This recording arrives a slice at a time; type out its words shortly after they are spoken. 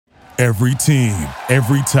Every team,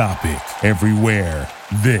 every topic, everywhere.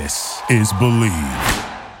 This is Believe.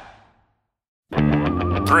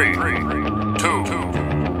 3, 2,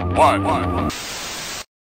 1.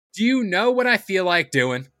 Do you know what I feel like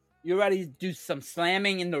doing? You ready to do some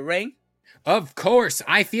slamming in the ring? Of course,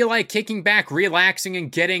 I feel like kicking back, relaxing,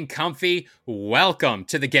 and getting comfy. Welcome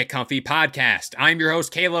to the Get Comfy podcast. I'm your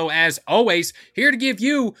host, Kalo, as always, here to give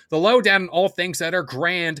you the lowdown on all things that are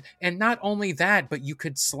grand. And not only that, but you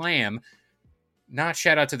could slam. Not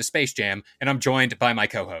shout out to the Space Jam. And I'm joined by my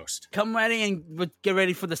co-host. Come ready and get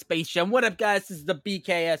ready for the Space Jam. What up, guys? This is the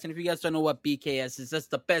BKS. And if you guys don't know what BKS is, that's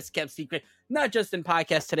the best kept secret, not just in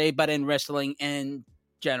podcasts today, but in wrestling in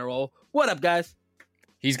general. What up, guys?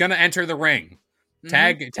 He's going to enter the ring.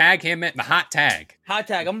 Tag him at the hot tag. Hot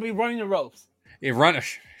tag. I'm going to be running the ropes.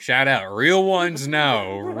 Shout out. Real ones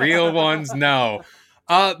know. Real ones know.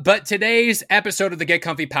 But today's episode of the Get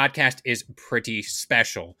Comfy podcast is pretty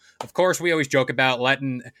special. Of course, we always joke about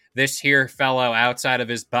letting this here fellow outside of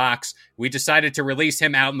his box. We decided to release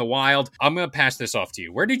him out in the wild. I'm going to pass this off to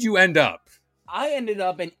you. Where did you end up? I ended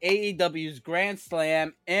up in AEW's Grand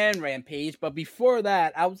Slam and Rampage. But before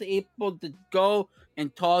that, I was able to go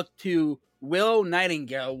and talk to WILLOW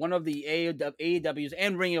Nightingale, one of the AEW's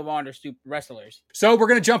and Ring of Honor wrestlers. So we're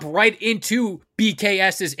going to jump right into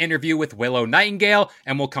BKS's interview with WILLOW Nightingale,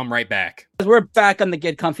 and we'll come right back. We're back on the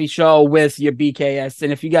Get Comfy show with your BKS,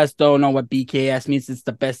 and if you guys don't know what BKS means, it's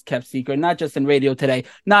the best kept secret, not just in radio today,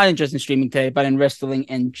 not just in streaming today, but in wrestling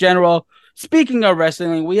in general. Speaking of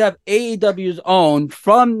wrestling, we have AEW's own,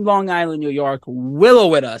 from Long Island, New York, WILLOW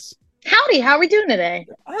with us. Howdy, how are we doing today?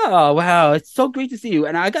 Oh, wow. It's so great to see you.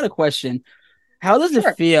 And I got a question. How does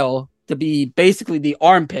it feel to be basically the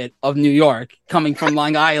armpit of New York coming from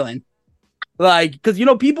Long Island? Like, because, you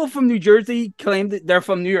know, people from New Jersey claim that they're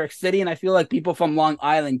from New York City, and I feel like people from Long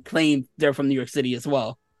Island claim they're from New York City as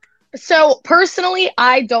well. So, personally,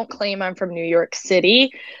 I don't claim I'm from New York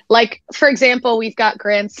City. Like, for example, we've got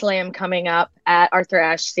Grand Slam coming up at Arthur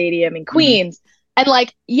Ashe Stadium in Queens. And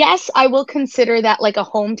like, yes, I will consider that like a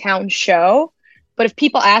hometown show. But if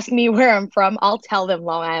people ask me where I'm from, I'll tell them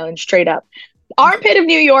Long Island straight up. Armpit of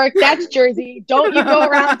New York, that's Jersey. Don't you go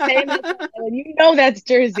around saying that's Long Island. You know that's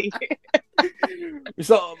Jersey.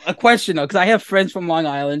 So a question though, because I have friends from Long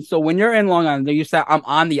Island. So when you're in Long Island, do you say I'm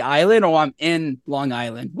on the island or I'm in Long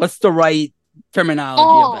Island? What's the right terminology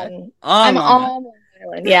of it? I'm on Long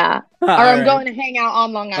Island, yeah. Or I'm going to hang out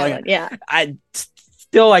on Long Island, yeah. I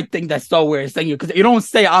still think that's so weird saying you, because you don't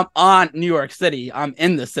say I'm on New York City, I'm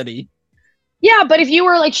in the city. Yeah, but if you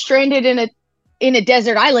were like stranded in a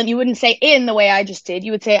desert island, you wouldn't say in the way I just did.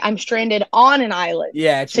 You would say I'm stranded on an island.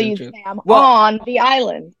 Yeah, true, so you true. say I'm on the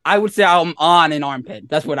island. I would say I'm on an armpit.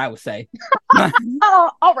 That's what I would say.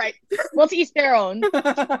 Oh, all right. Well, to each their own.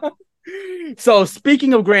 So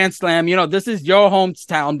speaking of Grand Slam, you know, this is your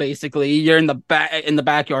hometown basically. You're in the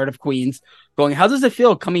backyard of Queens. How does it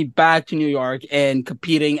feel coming back to New York and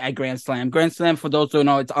competing at Grand Slam? Grand Slam, for those who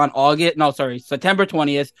know, it's on September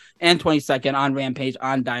 20th and 22nd on Rampage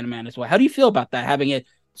on Dynamite as well. How do you feel about that, having it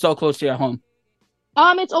so close to your home?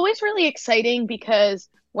 It's always really exciting because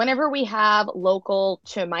whenever we have local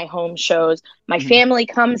to my home shows, my family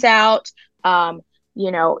comes out.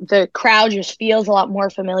 You know, the crowd just feels a lot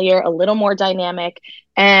more familiar, a little more dynamic.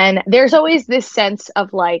 And there's always this sense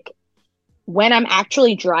of like, when I'm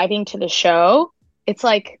actually driving to the show, it's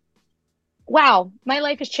like, wow, my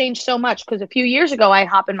life has changed so much. Because a few years ago, I'd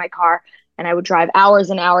hop in my car and I would drive hours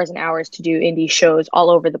and hours and hours to do indie shows all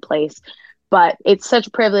over the place. But it's such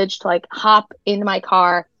a privilege to like hop into my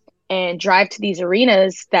car and drive to these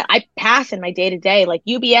arenas that I pass in my day-to-day, like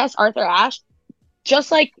UBS, Arthur Ashe.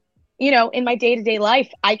 Just like, you know, in my day-to-day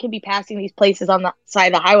life, I can be passing these places on the side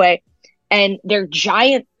of the highway and they're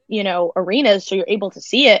giant, you know, arenas, so you're able to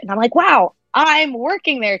see it. And I'm like, wow, I'm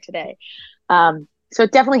working there today. So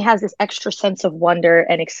it definitely has this extra sense of wonder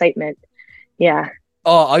and excitement. Yeah.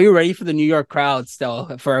 Oh, are you ready for the New York crowds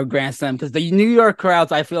still for a Grand Slam? Because the New York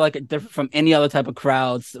crowds, I feel like, are different from any other type of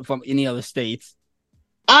crowds from any other states.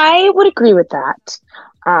 I would agree with that.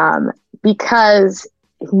 Because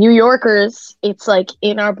New Yorkers, it's like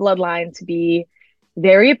in our bloodline to be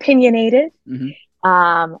very opinionated,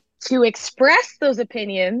 to express those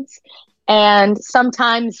opinions. And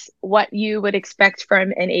sometimes what you would expect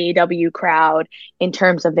from an AEW crowd in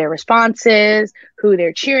terms of their responses, who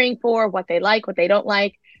they're cheering for, what they like, what they don't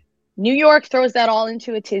like. New York throws that all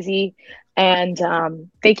into a tizzy and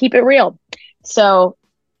they keep it real. So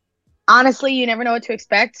honestly, you never know what to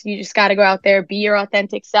expect. You just got to go out there, be your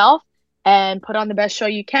authentic self and put on the best show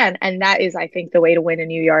you can. And that is, I think, the way to win a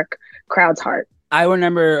New York crowd's heart. I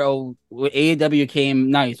remember AEW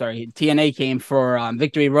came. No, sorry, TNA came for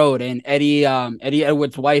Victory Road, and Eddie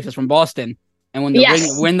Edwards' wife is from Boston. And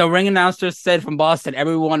Yes. when the ring announcer said from Boston,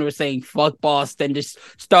 everyone was saying "fuck Boston." Just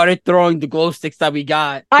started throwing the glow sticks that we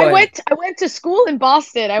got. I went to school in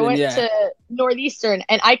Boston. I went Yeah. to Northeastern,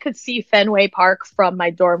 and I could see Fenway Park from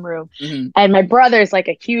my dorm room. Mm-hmm. And my brother's like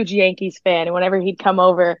a huge Yankees fan, and whenever he'd come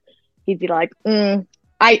over, he'd be like,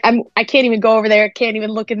 I can't even go over there. Can't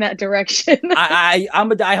even look in that direction." I'm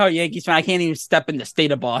a diehard Yankees fan. I can't even step in the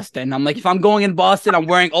state of Boston. I'm like, if I'm going in Boston, I'm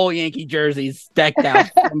wearing all Yankee jerseys, decked out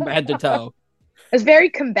from head to toe. It's very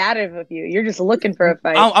combative of you. You're just looking for a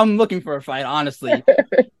fight. I'm looking for a fight, honestly.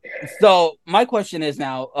 So my question is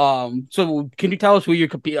now, so can you tell us who you're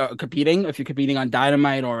competing? If you're competing on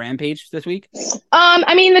Dynamite or Rampage this week?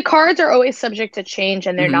 I mean, the cards are always subject to change,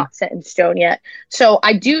 and they're not set in stone yet. So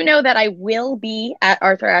I do know that I will be at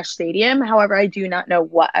Arthur Ashe Stadium. However, I do not know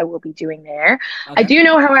what I will be doing there. Okay. I do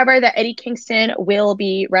know, however, that Eddie Kingston will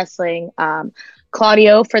be wrestling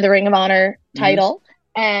Claudio for the Ring of Honor title.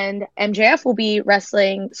 And MJF will be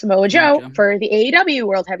wrestling Samoa Joe for the AEW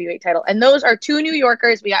World Heavyweight title. And those are two New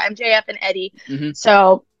Yorkers. We got MJF and Eddie.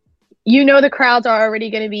 So, the crowds are already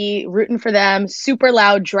going to be rooting for them, super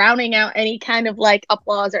loud, drowning out any kind of like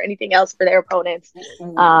applause or anything else for their opponents.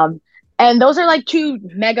 And those are like two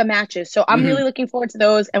mega matches. So I'm really looking forward to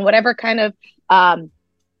those, and whatever kind of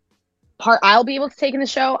part I'll be able to take in the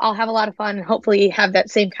show, I'll have a lot of fun and hopefully have that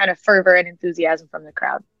same kind of fervor and enthusiasm from the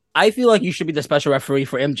crowd. I feel like you should be the special referee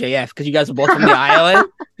for MJF because you guys are both from the island.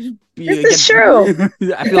 This is true.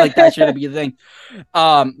 I feel like that should be the thing.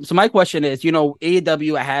 So my question is,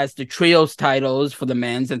 AEW has the trios titles for the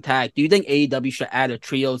men's and tag. Do you think AEW should add a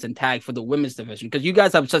trios and tag for the women's division? Because you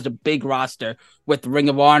guys have such a big roster with Ring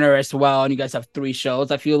of Honor as well, and you guys have 3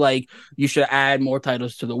 shows. I feel like you should add more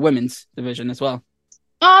titles to the women's division as well.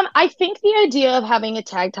 I think the idea of having a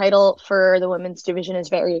tag title for the women's division is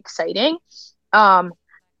very exciting.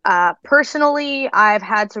 Personally, I've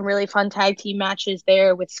had some really fun tag team matches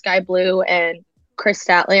there with Sky Blue and Chris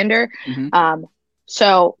Statlander.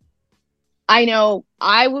 So I know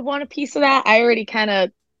I would want a piece of that. I already kind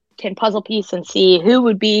of can puzzle piece and see who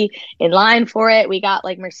would be in line for it. We got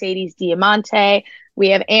like Mercedes Diamante. We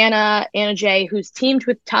have Anna Jay, who's teamed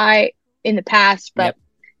with Ty in the past, but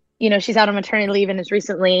she's out on maternity leave and is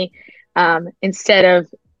recently, instead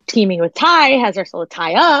of teaming with Ty, has herself a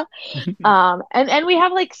Taya. And we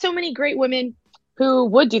have like so many great women who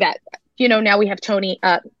would do that. Now we have Tony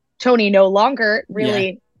no longer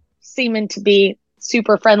really seeming to be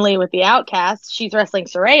super friendly with the Outcasts. She's wrestling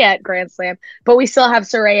Saraya at Grand Slam, but we still have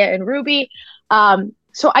Saraya and Ruby.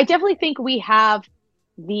 So I definitely think we have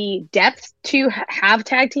the depth to have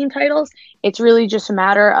tag team titles. It's really just a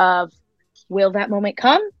matter of, will that moment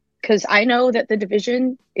come? Because I know that the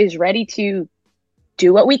division is ready to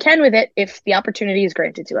do what we can with it if the opportunity is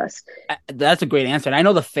granted to us. That's a great answer. And I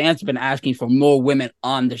know the fans have been asking for more women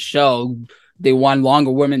on the show. They want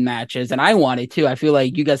longer women matches, and I want it too. I feel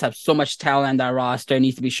like you guys have so much talent on that roster. It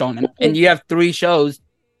needs to be shown. And you have 3 shows.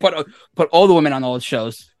 Put all the women on all the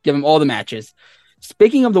shows. Give them all the matches.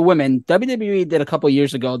 Speaking of the women, WWE did a couple of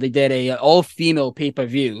years ago. They did a all-female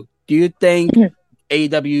pay-per-view. Do you think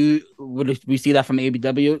AEW, would we see that from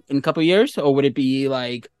AEW in a couple of years? Or would it be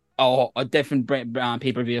like a different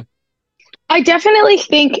pay-per-view? I definitely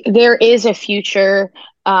think there is a future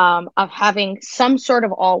of having some sort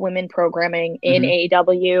of all-women programming in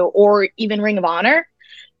AEW or even Ring of Honor.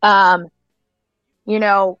 In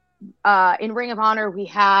Ring of Honor, we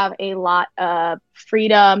have a lot of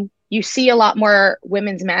freedom. You see a lot more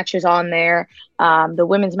women's matches on there. The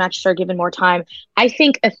women's matches are given more time. I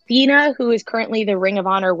think Athena, who is currently the Ring of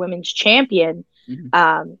Honor Women's Champion,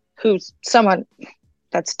 who's someone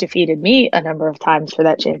that's defeated me a number of times for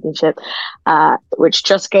that championship, which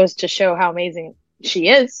just goes to show how amazing she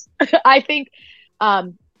is. I think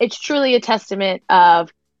it's truly a testament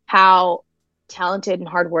of how talented and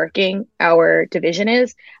hardworking our division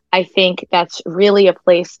is. I think that's really a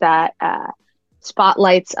place that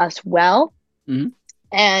spotlights us well.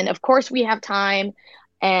 And of course, we have time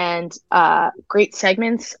and great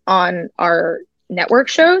segments on our network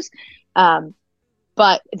shows.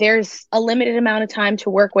 But there's a limited amount of time to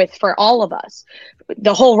work with for all of us,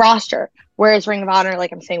 the whole roster. Whereas Ring of Honor,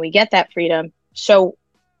 like I'm saying, we get that freedom. So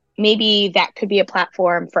maybe that could be a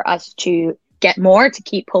platform for us to get more, to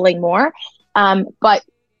keep pulling more. But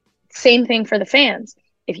same thing for the fans.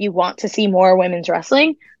 If you want to see more women's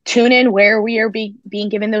wrestling, tune in where we are being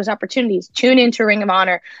given those opportunities. Tune into Ring of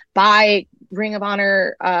Honor, buy Ring of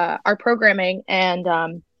Honor, our programming, and,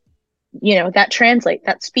 that translates,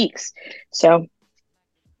 that speaks. So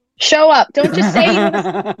Show up. Don't just say you want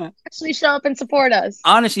to actually show up and support us.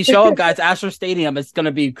 Honestly, show up, guys. Astro Stadium is going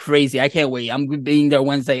to be crazy. I can't wait. I'm being there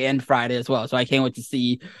Wednesday and Friday as well. So I can't wait to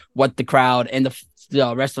see what the crowd and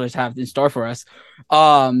the wrestlers have in store for us.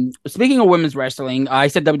 Speaking of women's wrestling, I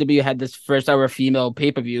said WWE had this first ever female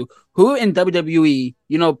pay-per-view. Who in WWE,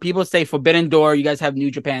 people say Forbidden Door, you guys have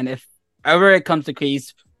New Japan. If ever it comes to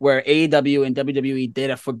case where AEW and WWE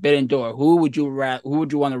did a Forbidden Door, who would you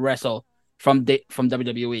want to wrestle from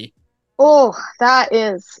WWE? Oh, that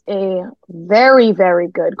is a very, very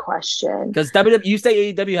good question. Because you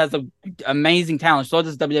say AEW has an amazing talent, so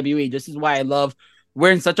does WWE. This is why I love.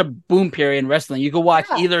 We're in such a boom period in wrestling. You can watch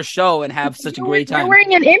either show and have such a great time. You're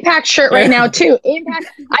wearing an Impact shirt right now too. Impact.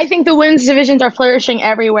 I think the women's divisions are flourishing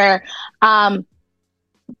everywhere. I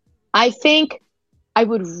think I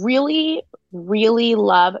would really, really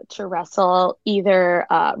love to wrestle either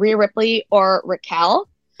Rhea Ripley or Raquel.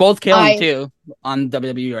 Both killing too on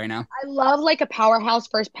WWE right now. I love like a powerhouse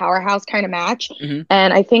versus powerhouse kind of match, Mm-hmm.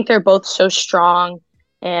 and I think they're both so strong.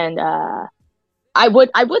 And I would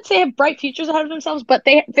say have bright futures ahead of themselves, but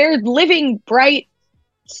they're living bright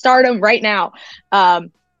stardom right now,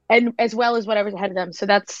 and as well as whatever's ahead of them. So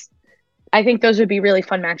I think those would be really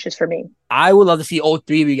fun matches for me. I would love to see all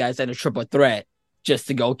three of you guys at a triple threat just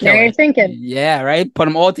to go kill Now you're it. thinking. Yeah, right? Put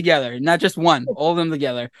them all together, not just one, all of them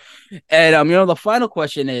together. And the final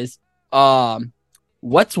question is,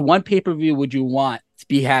 what's one pay-per-view would you want to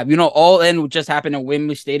be All In just happened at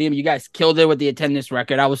Wembley Stadium. You guys killed it with the attendance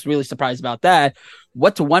record. I was really surprised about that.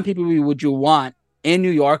 What's one pay-per-view would you want in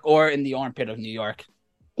New York or in the armpit of New York?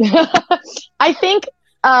 I think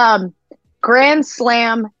Grand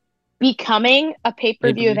Slam becoming a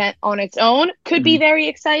pay-per-view event on its own could be very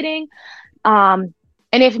exciting. And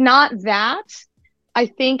if not that, I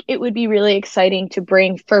think it would be really exciting to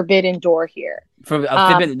bring Forbidden Door here.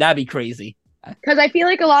 That'd be crazy. Because I feel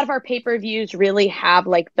like a lot of our pay-per-views really have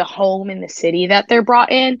like the home in the city that they're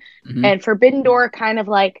brought in. Mm-hmm. And Forbidden Door kind of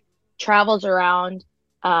like travels around.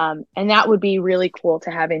 And that would be really cool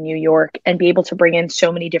to have in New York and be able to bring in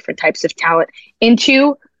so many different types of talent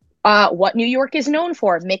into what New York is known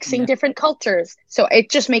for, mixing different cultures. So it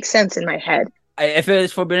just makes sense in my head. If it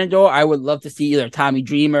is Forbidden Door, I would love to see either Tommy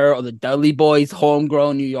Dreamer or the Dudley Boys,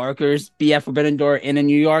 homegrown New Yorkers, be at Forbidden Door in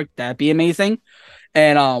New York. That'd be amazing.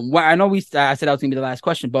 And I know I said that was gonna be the last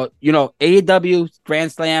question, but AEW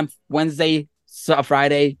Grand Slam Wednesday,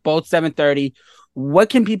 Friday, both 7:30. What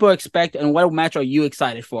can people expect, and what match are you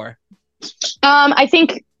excited for? I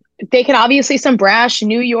think they can obviously some brash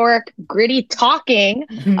New York gritty talking,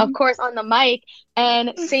 of course, on the mic.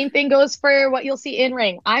 And same thing goes for what you'll see in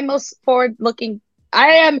ring. I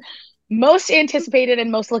am most anticipated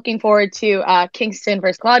and most looking forward to Kingston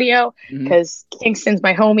versus Claudio, because Kingston's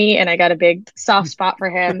my homie and I got a big soft spot for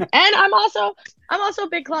him. And I'm also a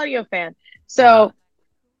big Claudio fan. So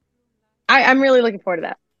I'm really looking forward to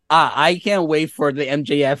that. I can't wait for the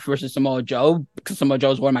MJF versus Samoa Joe, because Samoa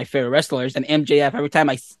Joe is one of my favorite wrestlers. And MJF, every time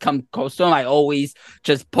I come close to him, I always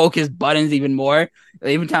just poke his buttons even more.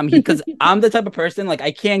 Every time because I'm the type of person, like,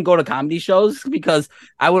 I can't go to comedy shows because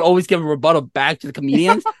I would always give a rebuttal back to the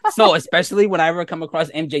comedians. So especially when I ever come across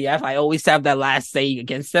MJF, I always have that last say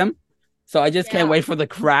against them. So I just can't wait for the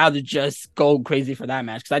crowd to just go crazy for that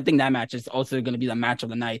match, because I think that match is also going to be the match of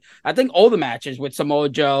the night. I think all the matches with Samoa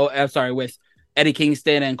Joe, with Eddie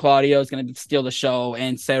Kingston and Claudio is going to steal the show,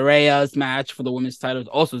 and Saraya's match for the women's title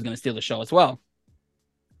also is going to steal the show as well.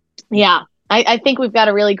 Yeah, I think we've got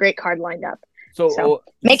a really great card lined up. So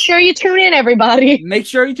make sure you tune in, everybody. Make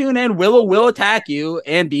sure you tune in. Willow will attack you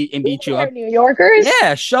and beat you up. New Yorkers,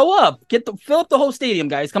 yeah, show up. Fill up the whole stadium,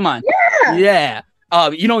 guys. Come on. Yeah.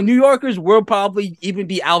 New Yorkers will probably even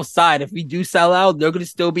be outside. If we do sell out, they're going to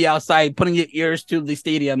still be outside, putting their ears to the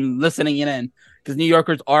stadium, listening in, because New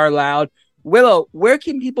Yorkers are loud. Willow, where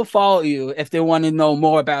can people follow you if they want to know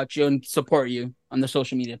more about you and support you on the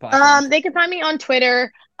social media platforms? They can find me on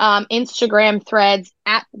Twitter, Instagram, Threads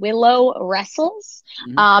at Willow Wrestles.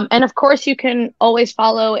 And of course, you can always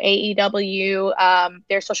follow AEW,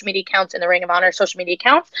 their social media accounts, and the Ring of Honor social media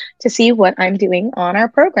accounts to see what I'm doing on our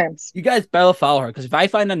programs. You guys better follow her, because if I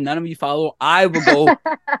find that none of you follow, I will go.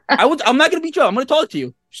 I'm not going to beat you up. I'm going to talk to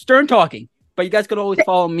you. Stern talking. But you guys could always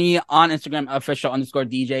follow me on Instagram,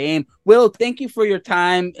 official_DJ Aim. Will, thank you for your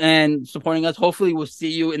time and supporting us. Hopefully we'll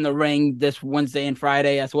see you in the ring this Wednesday and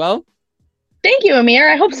Friday as well. Thank you,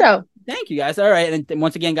 Amir. I hope so. Thank you, guys. All right. And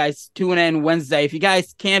once again, guys, tune in Wednesday. If you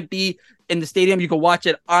guys can't be in the stadium, you can watch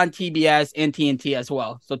it on TBS and TNT as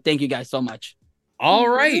well. So thank you guys so much. All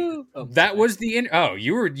right, that was the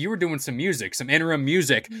you were doing some music, some interim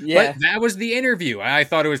music, yeah. But that was the interview. I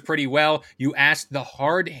thought it was pretty well. You asked the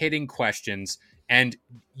hard-hitting questions, And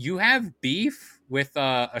you have beef with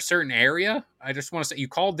a certain area. I just want to say you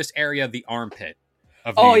called this area the armpit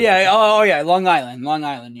of New York. Yeah, Long Island,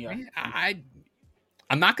 New York.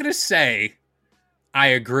 I'm not going to say I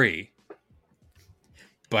agree,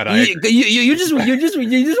 but you just want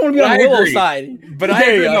to be on Willow's side. But I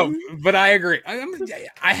agree. No, but I agree.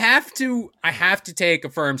 I have to take a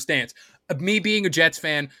firm stance. Me being a Jets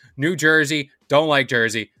fan, New Jersey, don't like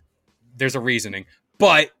Jersey. There's a reasoning,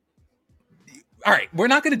 but all right, we're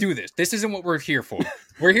not going to do this. This isn't what we're here for.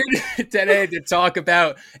 We're here today to talk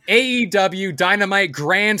about AEW Dynamite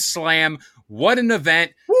Grand Slam. What an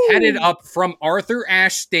event. Woo! Headed up from Arthur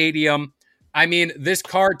Ashe Stadium. I mean, this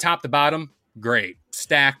card, top to bottom, great.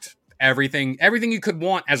 Stacked, everything you could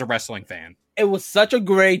want as a wrestling fan. It was such a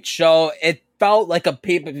great show. It felt like a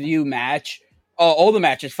pay-per-view match. All the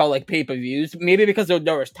matches felt like pay-per-views. Maybe because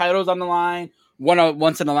there was titles on the line,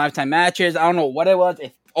 once-in-a-lifetime matches. I don't know what it was.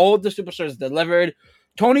 If all the superstars delivered.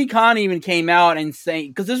 Tony Khan even came out and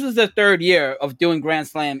saying, because this was the third year of doing Grand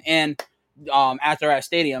Slam in Arthur Ashe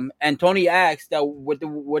Stadium, and Tony asked that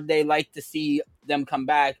would they like to see them come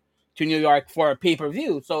back to New York for a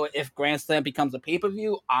pay-per-view. So if Grand Slam becomes a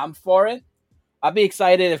pay-per-view, I'm for it. I'll be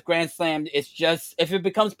excited if Grand Slam if it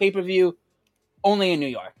becomes pay-per-view only in New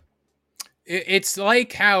York. It's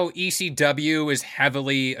like how ECW is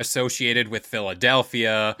heavily associated with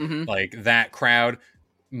Philadelphia, like that crowd.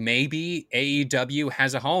 Maybe AEW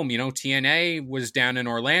has a home. You know, TNA was down in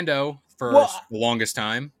Orlando for the longest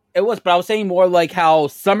time. It was, but I was saying more like how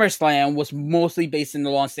SummerSlam was mostly based in the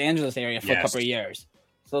Los Angeles area for a couple of years.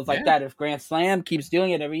 So it's like that. If Grand Slam keeps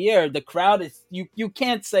doing it every year, the crowd is you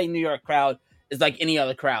can't say New York crowd is like any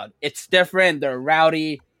other crowd. It's different. They're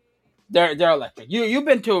rowdy. They're electric. You've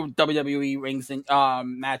been to WWE rings and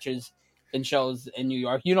matches and shows in New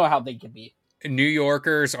York. You know how they can be. New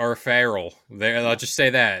Yorkers are feral. I'll just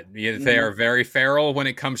say that. They are very feral when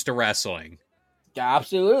it comes to wrestling. Yeah,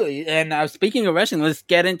 absolutely. And speaking of wrestling, let's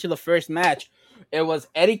get into the first match. It was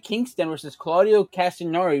Eddie Kingston versus Claudio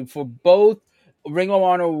Castagnoli for both Ring of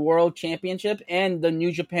Honor World Championship and the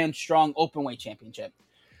New Japan Strong Openweight Championship.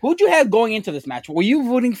 Who'd you have going into this match? Were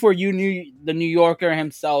you rooting for the New Yorker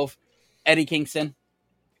himself, Eddie Kingston?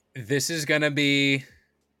 This is going to be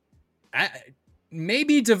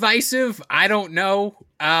maybe divisive. I don't know.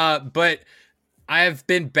 But I've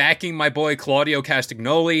been backing my boy Claudio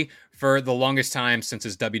Castagnoli for the longest time since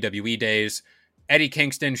his WWE days. Eddie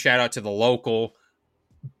Kingston, shout out to the local.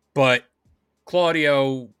 But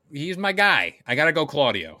Claudio, he's my guy. I got to go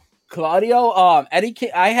Claudio.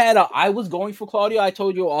 I was going for Claudio. I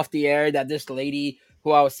told you off the air that this lady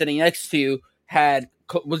who I was sitting next to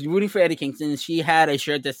was rooting for Eddie Kingston. She had a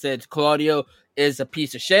shirt that said Claudio is a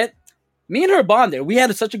piece of shit. Me and her bonded. We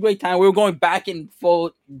had such a great time. We were going back and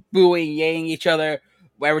forth, booing, yaying each other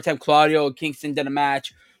every time Claudio and Kingston did a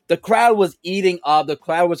match. The crowd was eating up. The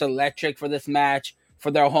crowd was electric for this match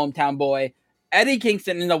for their hometown boy. Eddie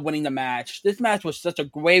Kingston ended up winning the match. This match was such a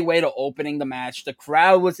great way to opening the match. The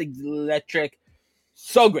crowd was electric.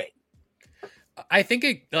 So great. I think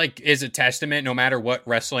it is a testament, no matter what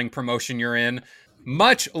wrestling promotion you're in.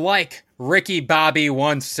 Much like Ricky Bobby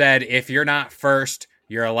once said, if you're not first,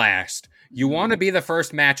 you're last. You want to be the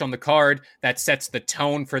first match on the card that sets the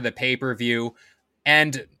tone for the pay-per-view.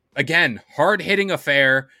 And again, hard-hitting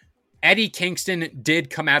affair. Eddie Kingston did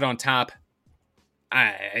come out on top.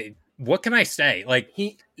 What can I say?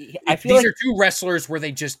 These are two wrestlers where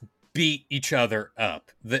they just beat each other up.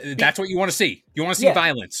 That's what you want to see. You want to see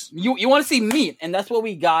violence. You want to see meat, and that's what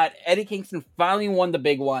we got. Eddie Kingston finally won the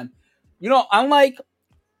big one. You know, unlike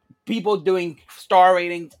people doing star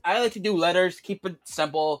ratings, I like to do letters, keep it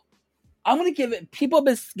simple. I'm going to give it... People have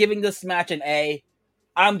been giving this match an A.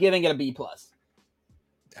 I'm giving it a B+.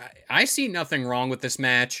 I see nothing wrong with this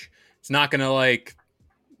match. It's not going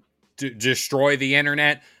to, destroy the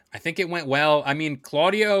internet. I think it went well. I mean,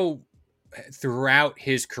 Claudio, throughout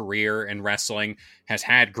his career in wrestling, has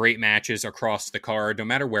had great matches across the card, no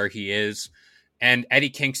matter where he is. And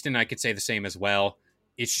Eddie Kingston, I could say the same as well.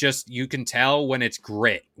 It's just, you can tell when it's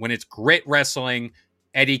grit. When it's grit wrestling,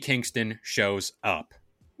 Eddie Kingston shows up.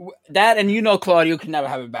 That, and Claudio can never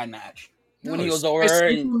have a bad match. When he goes over.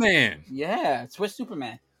 Superman. Swiss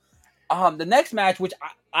Superman. The next match, which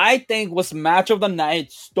I think was match of the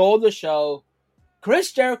night, stole the show.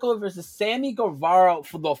 Chris Jericho versus Sammy Guevara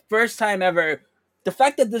for the first time ever. The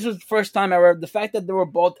fact that this was the first time ever, the fact that they were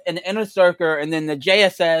both in the Inner Circle and then the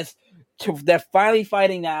JSS, they're finally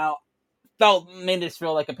fighting now, made this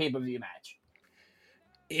feel like a pay-per-view match.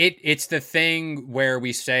 It's the thing where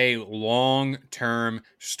we say long-term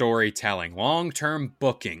storytelling, long-term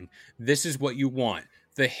booking. This is what you want.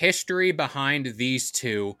 The history behind these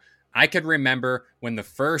two I could remember when the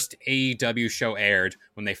first AEW show aired,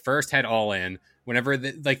 when they first had All In, whenever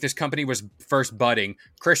this company was first budding,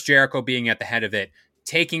 Chris Jericho being at the head of it,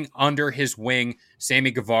 taking under his wing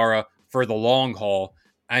Sammy Guevara for the long haul.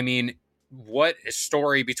 I mean, what a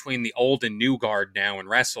story between the old and new guard now in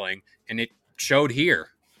wrestling, and it showed here.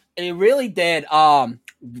 It really did.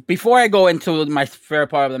 Before I go into my favorite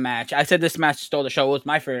part of the match, I said this match stole the show. It was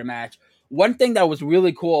my favorite match. One thing that was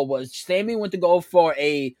really cool was Sammy went to go for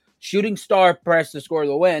a shooting star press to score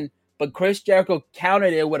the win, but Chris Jericho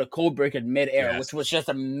countered it with a cold break in midair, which was just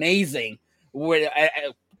amazing. With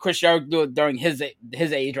Chris Jericho during his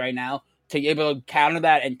age right now, to be able to counter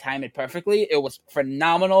that and time it perfectly, it was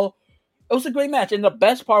phenomenal. It was a great match, and the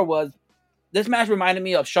best part was this match reminded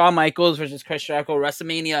me of Shawn Michaels versus Chris Jericho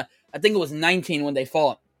WrestleMania. I think it was 19 when they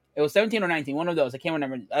fought. It was 17 or 19, one of those. I can't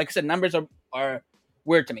remember. Like I said, numbers are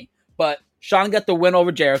weird to me. But Shawn got the win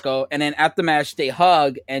over Jericho, and then after the match, they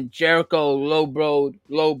hug, and Jericho low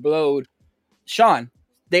blowed Shawn.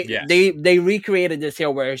 They recreated this here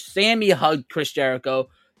where Sammy hugged Chris Jericho,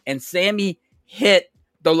 and Sammy hit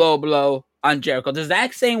the low blow on Jericho. The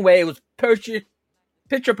exact same way. It was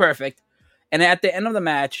picture perfect. And at the end of the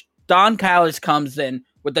match, Don Callis comes in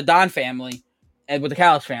with the Don family and with the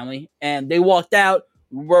Callis family, and they walked out.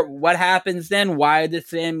 What happens then? Why did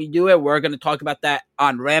Sammy do it? We're going to talk about that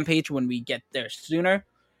on Rampage when we get there sooner.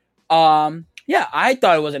 Yeah, I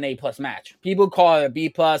thought it was an A+ match. People call it a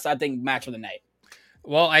B+. I think match of the night.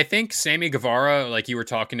 Well, I think Sammy Guevara, like you were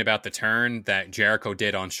talking about the turn that Jericho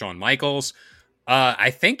did on Shawn Michaels,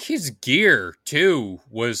 I think his gear too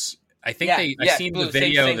was. I think I seen the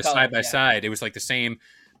video same side by side. It was like the same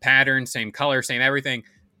pattern, same color, same everything.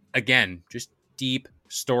 Again, just deep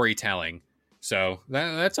storytelling. So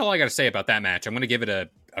that's all I got to say about that match. I'm going to give it a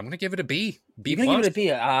B. B+. Give it a B.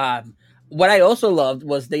 What I also loved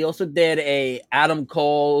was they also did a Adam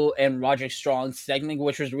Cole and Roderick Strong segment,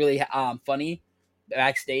 which was really funny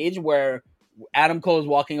backstage, where Adam Cole is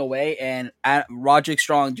walking away and Roderick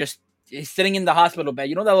Strong just is sitting in the hospital bed.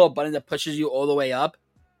 You know that little button that pushes you all the way up?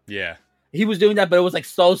 Yeah. He was doing that, but it was like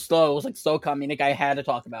so slow. It was like so comedic. I had to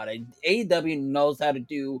talk about it. AEW knows how to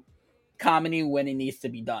do comedy when it needs to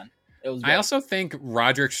be done. It was great. I also think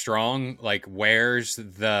Roderick Strong wears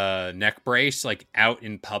the neck brace out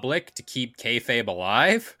in public to keep kayfabe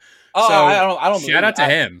alive. Oh, so I don't. Shout out to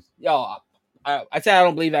him. Yo, I say I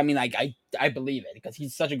don't believe it. I mean, I believe it because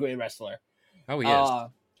he's such a great wrestler. Oh, he is.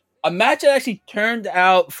 A match that actually turned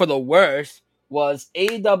out for the worst was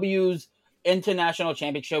AEW's International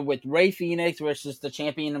Championship with Rey Fenix versus the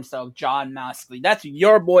champion himself, Jon Moxley. That's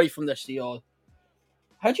your boy from the Shield.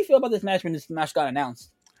 How'd you feel about this match when this match got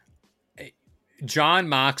announced? Jon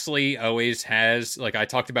Moxley always has, I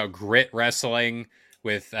talked about grit wrestling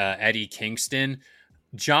with Eddie Kingston.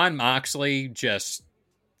 Jon Moxley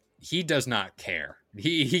he does not care.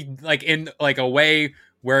 He in a way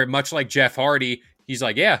where, much like Jeff Hardy, he's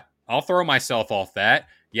like, yeah, I'll throw myself off that.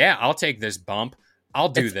 Yeah, I'll take this bump. I'll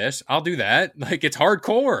do this. I'll do that. It's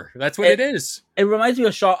hardcore. That's what it is. It reminds me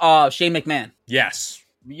of Shane McMahon. Yes.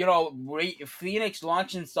 You know, Phoenix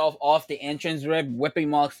launched himself off the entrance rib, whipping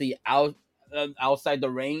Moxley outside the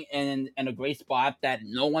ring in a great spot that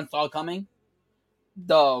no one saw coming.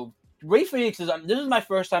 Rey Fenix this is my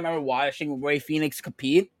first time ever watching Rey Fenix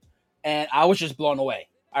compete, and I was just blown away.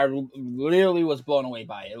 I literally was blown away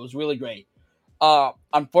by it. It was really great.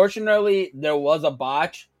 Unfortunately, there was a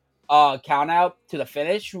botch count out to the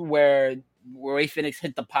finish where Rey Fenix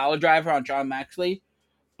hit the power driver on Jon Moxley,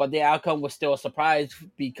 but the outcome was still a surprise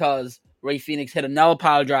because Rey Fenix hit another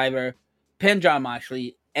power driver, pinned Jon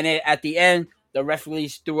Moxley, and at the end, the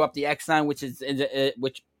referees threw up the X sign, which is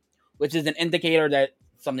an indicator that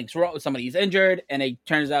something's wrong, somebody's injured, and it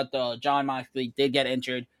turns out Jon Moxley did get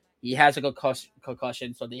injured. He has a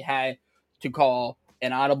concussion, so they had to call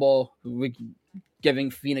an audible, giving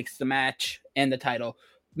Phoenix the match and the title.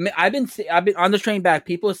 I've been on the train back.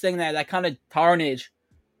 People are saying that kind of tarnished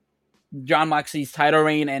Jon Moxley's title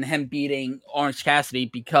reign and him beating Orange Cassidy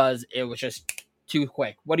because it was just too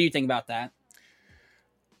quick. What do you think about that?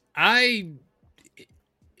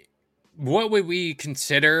 What would we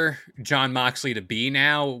consider Jon Moxley to be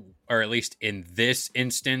now, or at least in this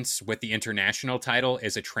instance with the international title,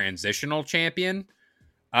 is a transitional champion?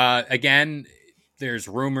 Again, there's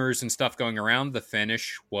rumors and stuff going around. The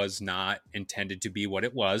finish was not intended to be what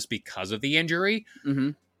it was because of the injury. Mm-hmm.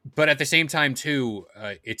 But at the same time, too,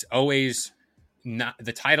 it's always not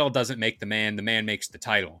the title doesn't make the man makes the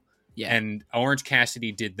title. Yeah. And Orange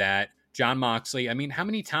Cassidy did that Jon Moxley. I mean, how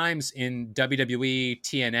many times in WWE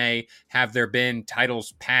TNA have there been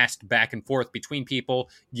titles passed back and forth between people,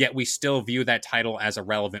 yet we still view that title as a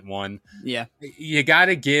relevant one? Yeah. You got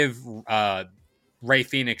to give Rey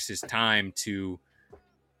Fenix his time to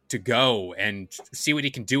go and see what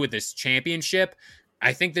he can do with this championship.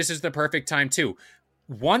 I think this is the perfect time too.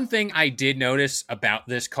 One thing I did notice about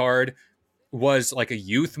this card was like a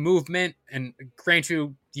youth movement, and grant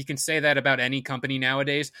you can say that about any company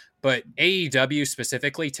nowadays, but AEW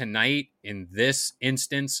specifically tonight in this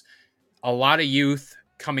instance, a lot of youth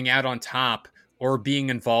coming out on top or being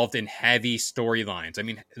involved in heavy storylines. I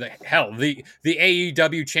mean, the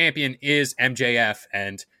AEW champion is MJF,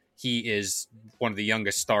 and he is one of the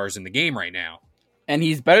youngest stars in the game right now. And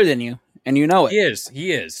he's better than you, and you know it.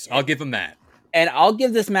 He is. I'll give him that. And I'll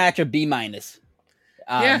give this match a B-.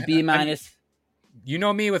 Yeah, B-. I mean, you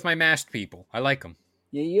know me with my masked people. I like them.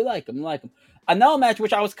 Yeah, you like them. Another match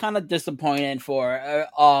which I was kind of disappointed for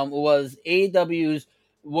was AEW's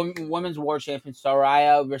Women's World Champion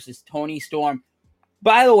Saraya versus Toni Storm.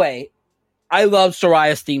 By the way, I love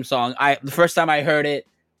Soraya's theme song. The first time I heard it,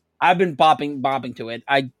 I've been bopping to it.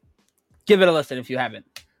 I give it a listen if you haven't.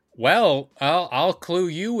 Well, I'll clue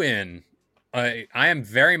you in. I am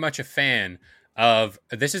very much a fan of.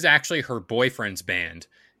 This is actually her boyfriend's band.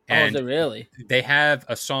 And is it really? They have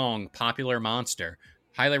a song, Popular Monster.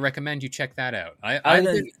 Highly recommend you check that out.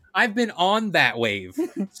 I've been on that wave,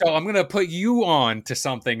 so I'm going to put you on to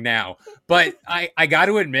something now. But I got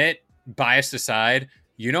to admit, bias aside,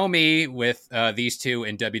 you know me with these two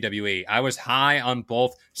in WWE. I was high on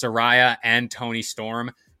both Saraya and Toni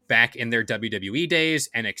Storm back in their WWE days,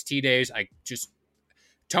 NXT days.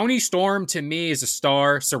 Toni Storm to me is a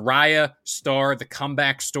star. Saraya, star, the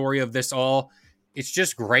comeback story of this all. It's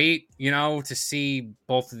just great, to see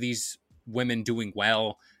both of these women doing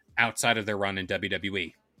well outside of their run in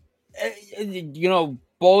WWE.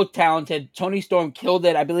 Both talented. Toni Storm killed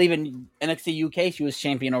it. I believe in NXT UK, she was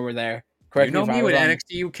champion over there. Correct me with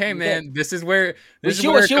NXT UK, man. Yeah. This is where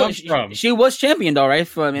it comes from. She was champion though, right?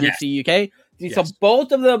 From NXT UK. Yes. So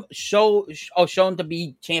both of them shown to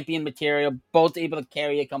be champion material, both able to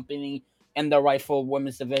carry a company in the rightful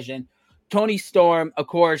women's division. Toni Storm, of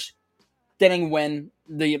course, didn't win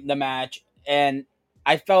the match, and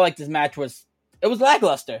I felt like this match was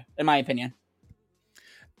lackluster, in my opinion.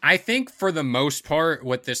 I think for the most part,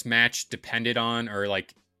 what this match depended on or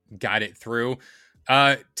got it through,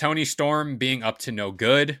 Toni Storm being up to no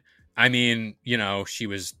good. I mean, she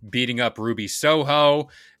was beating up Ruby Soho.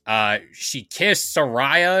 She kissed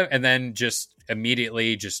Saraya and then just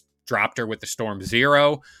immediately just dropped her with the Storm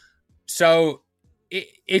Zero. So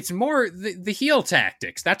it's more the heel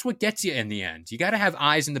tactics. That's what gets you in the end. You got to have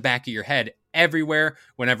eyes in the back of your head everywhere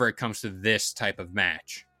whenever it comes to this type of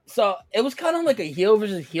match. So it was kind of like a heel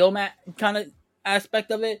versus heel match kind of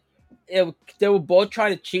aspect of it. They were both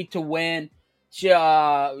trying to cheat to win. She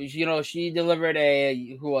delivered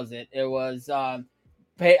who was it? It was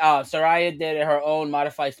Saraya did her own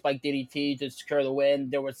modified spike DDT to secure the win.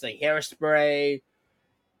 There was a hairspray.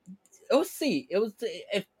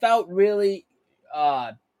 It felt really,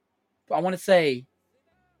 I want to say,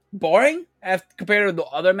 boring compared to the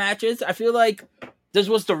other matches. I feel like this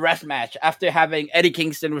was the rest match after having Eddie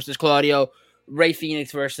Kingston versus Claudio, Rey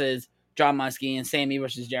Fenix versus Jon Moxley, and Sammy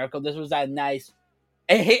versus Jericho. This was that nice.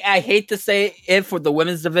 I hate to say it for the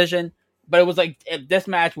women's division, but it was like if this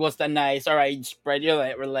match was that nice. All right, spread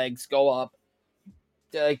your legs, go up.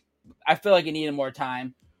 I feel like it needed more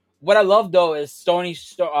time. What I love though is Toni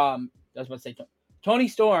Storm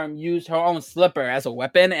used her own slipper as a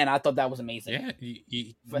weapon, and I thought that was amazing. Yeah,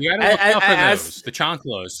 you gotta look out for those, the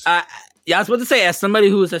chanclos. Yeah, I was about to say, as somebody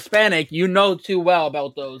who's Hispanic, you know too well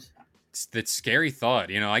about those. It's that scary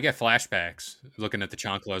thought. I get flashbacks looking at the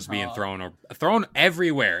chanclos being thrown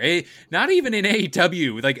everywhere. Not even in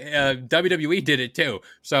AEW. WWE did it too.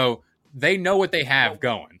 So they know what they have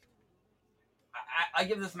going. I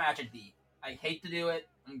give this match a D. I hate to do it.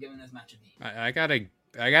 I'm giving this match a D.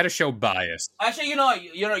 I gotta show bias. Actually, you know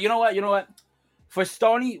what? For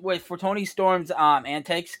Toni Storm's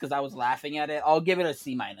antics, because I was laughing at it, I'll give it a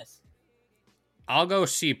C-. I'll go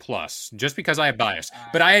C+, just because I have bias.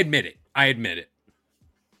 But I admit it. And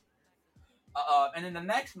in the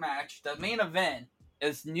next match, the main event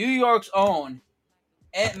is New York's own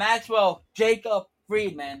Maxwell Jacob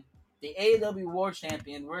Friedman, the AEW World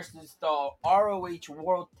Champion, versus the ROH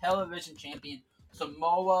World Television Champion,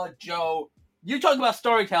 Samoa Joe. You talk about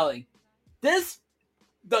storytelling. The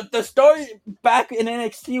story back in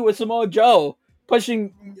NXT with Samoa Joe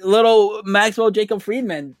pushing little Maxwell Jacob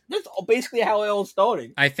Friedman. That's basically how it all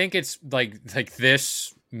started. I think it's like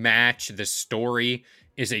this match, the story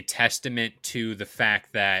is a testament to the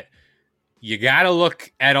fact that you got to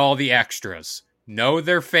look at all the extras. Know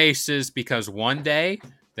their faces, because one day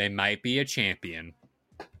they might be a champion.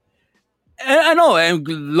 I know, and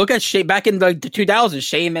look at back in the 2000s,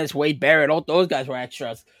 Sheamus, Wade Barrett, all those guys were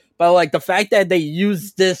extras. But like the fact that they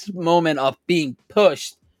used this moment of being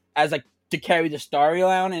pushed as like to carry the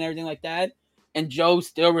storyline and everything like that, and Joe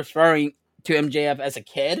still referring to MJF as a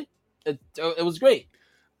kid, it was great.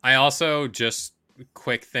 I also, just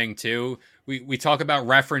quick thing too, we talk about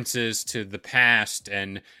references to the past,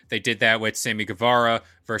 and they did that with Sammy Guevara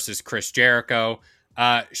versus Chris Jericho.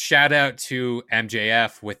 Shout out to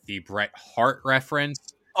MJF with the Bret Hart reference.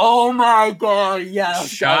 Oh my god, yeah.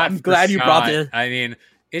 I'm glad you brought this. I mean,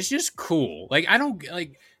 it's just cool. Like,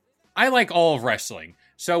 I like all of wrestling.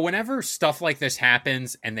 So whenever stuff like this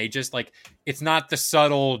happens and they just like, it's not the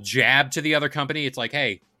subtle jab to the other company. It's like,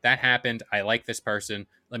 hey, that happened. I like this person.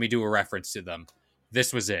 Let me do a reference to them.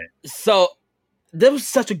 This was it. So that was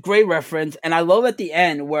such a great reference. And I love at the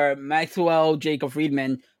end where Maxwell Jacob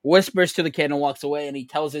Friedman whispers to the kid and walks away, and he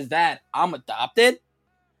tells his dad, I'm adopted,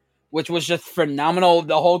 which was just phenomenal.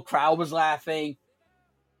 The whole crowd was laughing.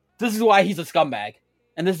 This is why he's a scumbag,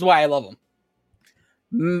 and this is why I love him.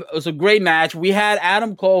 It was a great match. We had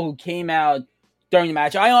Adam Cole, who came out during the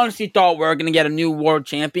match. I honestly thought we were going to get a new world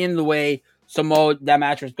champion the way that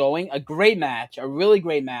match was going. A great match, a really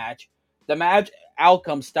great match. The match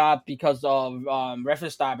outcome stopped because of referee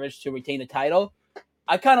stoppage to retain the title.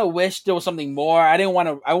 I kind of wish there was something more. I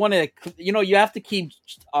wanted to, you have to keep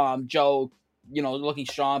Joe, looking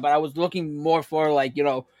strong, but I was looking more for like,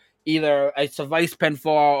 either a survive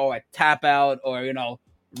pinfall or a tap out, or,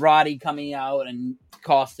 Roddy coming out and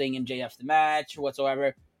costing MJF the match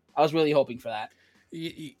whatsoever. I was really hoping for that.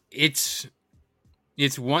 It's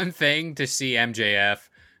one thing to see MJF,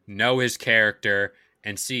 know his character,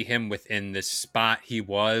 and see him within this spot he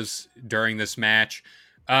was during this match.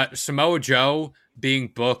 Samoa Joe being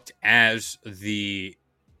booked as the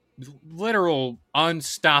literal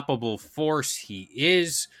unstoppable force he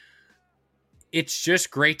is. It's just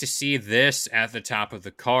great to see this at the top of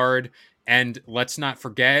the card. And let's not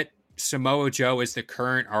forget, Samoa Joe is the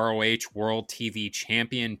current ROH World TV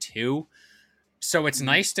Champion too. So it's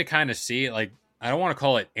nice to kind of see, like, I don't want to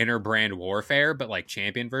call it inter-brand warfare, but like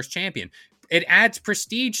champion versus champion. It adds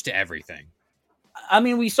prestige to everything. I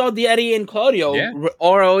mean, we saw the Eddie and Claudio,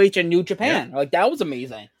 ROH and New Japan. Yeah. Like, that was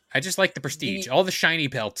amazing. I just like the prestige. All the shiny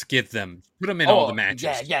belts, give them. Put them in all the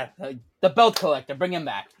matches. Yeah. The belt collector, bring him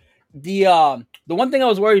back. The one thing I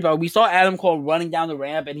was worried about, we saw Adam Cole running down the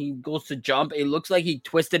ramp and he goes to jump. It looks like he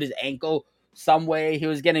twisted his ankle some way. He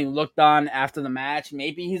was getting looked on after the match.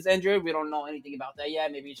 Maybe he's injured. We don't know anything about that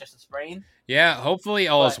yet. Maybe it's just a sprain. Yeah, hopefully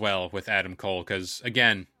all is well with Adam Cole, because,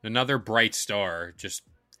 again, another bright star. Just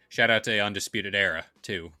shout out to the Undisputed Era,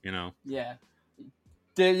 too, Yeah.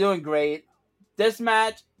 They're doing great. This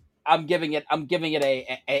match, I'm giving it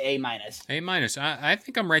a minus. A minus. I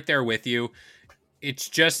think I'm right there with you. It's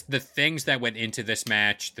just the things that went into this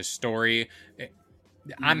match, the story.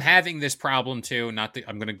 I'm having this problem, too.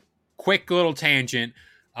 I'm going to quick little tangent.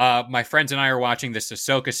 My friends and I are watching this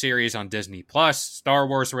Ahsoka series on Disney Plus, Star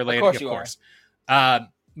Wars related, of course.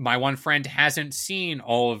 My one friend hasn't seen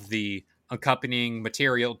all of the accompanying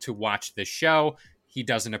material to watch this show. He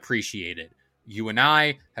doesn't appreciate it. You and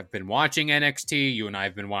I have been watching NXT. You and I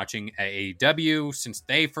have been watching AEW since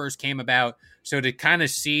they first came about. So to kind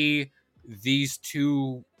of see these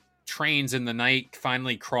two trains in the night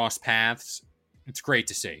finally cross paths, it's great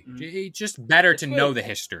to see. It's just better to know the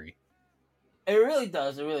history. It really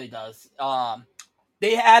does. It really does.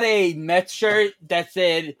 They had a Mets shirt that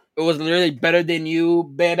said it was literally better than you,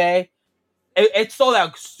 baby. It sold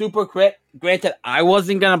out super quick. Granted, I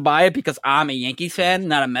wasn't going to buy it because I'm a Yankees fan,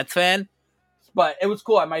 not a Mets fan. But it was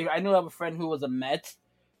cool. I knew I have a friend who was a Mets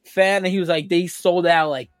fan, and he was like, they sold out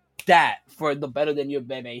like that for the better than you,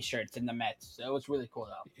 baby shirts in the Mets. So it was really cool,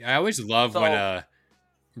 though. I always love when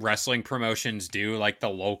wrestling promotions do like the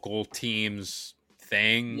local teams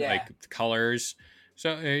thing, like colors.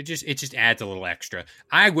 So it just adds a little extra.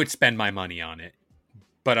 I would spend my money on it,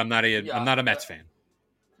 but I'm not a Mets fan.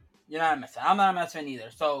 You're not a Mets fan. I'm not a Mets fan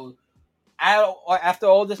either. So after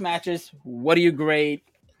all these matches, what do you grade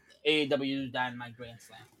AEW Dynamite Grand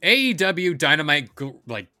Slam? AEW Dynamite,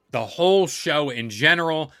 like the whole show in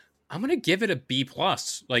general, I'm gonna give it a B+.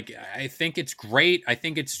 Like, I think it's great. I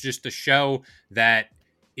think it's just a show that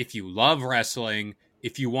if you love wrestling,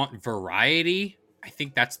 if you want variety, I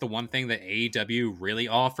think that's the one thing that AEW really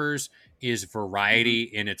offers is variety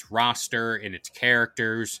in its roster, in its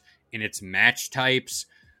characters, in its match types.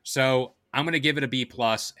 So I'm going to give it a B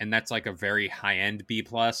plus, and that's like a very high end B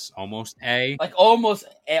plus, almost A. Like almost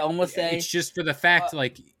A. It's just for the fact,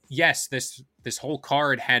 like, yes, this whole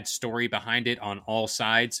card had story behind it on all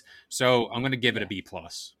sides, so I'm going to give it a B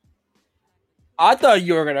plus. I thought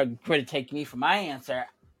you were going to try to take me for my answer.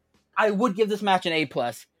 I would give this match an A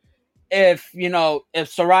plus. If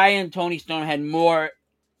Saraya and Tony Storm had more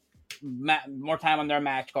time on their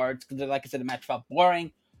match cards, because like I said, the match felt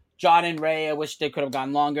boring. John and Ray, I wish they could have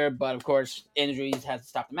gone longer, but of course, injuries had to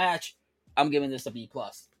stop the match. I'm giving this a B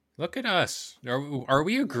plus. Look at us. Are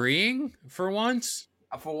we agreeing for once?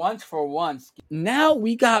 For once. Now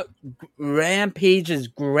we got Rampage's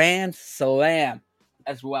Grand Slam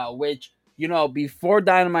as well, which, before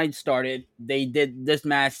Dynamite started, they did this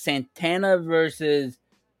match, Santana versus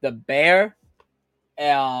the Bear,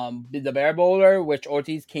 the Bear Bowler, which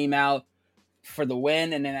Ortiz came out for the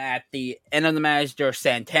win, and then at the end of the match, there's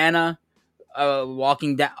Santana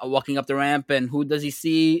walking up the ramp, and who does he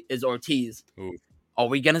see? Is Ortiz. Ooh. Are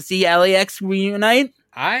we gonna see LAX reunite?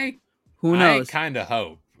 Who knows? I kind of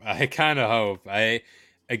hope.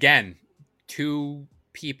 Again, two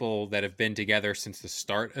people that have been together since the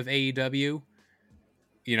start of AEW.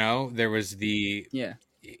 There was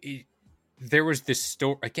there was this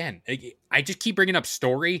story again. I just keep bringing up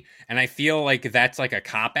story, and I feel like that's like a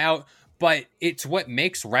cop out, but it's what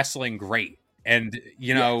makes wrestling great. And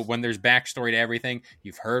yes. When there's backstory to everything,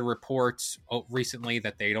 you've heard reports recently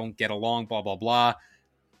that they don't get along, blah blah blah.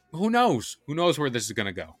 Who knows where this is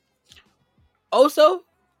gonna go? Also,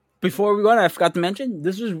 before we go on, I forgot to mention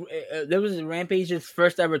this was Rampage's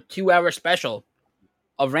first ever 2-hour special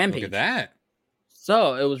of Rampage. Look at that!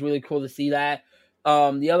 So it was really cool to see that.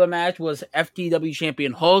 The other match was FTW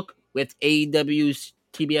champion Hulk with AEW's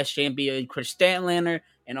TBS champion Chris Statlander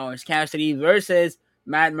and Orange Cassidy versus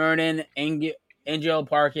Matt Murden, Angel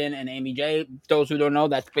Parkin, and Amy J. Those who don't know,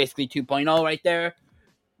 that's basically 2.0 right there.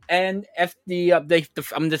 And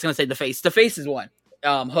I'm just gonna say the face. The face is one.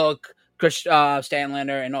 Hook, Chris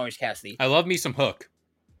Statlander, and Orange Cassidy. I love me some Hook.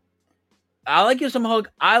 I like you some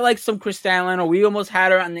Hook. I like some Chris Statlander. We almost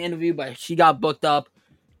had her on the interview, but she got booked up.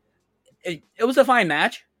 It was a fine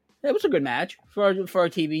match. It was a good match for a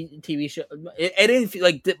TV show. It didn't feel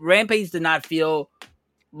like Rampage did not feel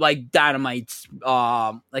like Dynamite's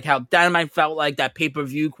like how Dynamite felt like that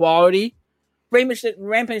pay-per-view quality.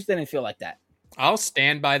 Rampage didn't feel like that. I'll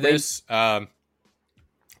stand by this.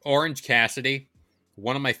 Orange Cassidy,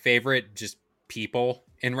 one of my favorite just people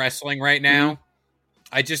in wrestling right now.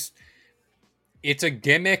 Mm-hmm. It's a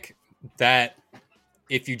gimmick that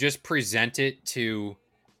if you just present it to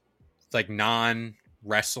like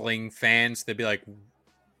non-wrestling fans, they'd be like,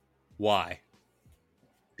 why?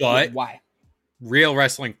 But why? Real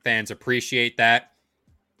wrestling fans appreciate that.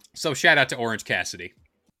 So shout out to Orange Cassidy.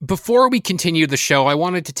 Before we continue the show, I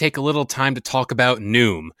wanted to take a little time to talk about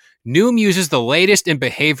Noom. Noom uses the latest in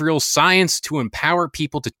behavioral science to empower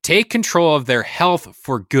people to take control of their health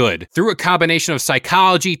for good through a combination of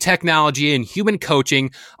psychology, technology, and human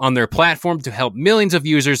coaching on their platform to help millions of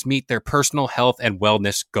users meet their personal health and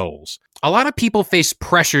wellness goals. A lot of people face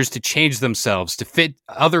pressures to change themselves to fit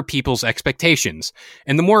other people's expectations,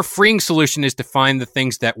 and the more freeing solution is to find the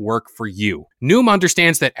things that work for you. Noom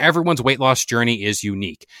understands that everyone's weight loss journey is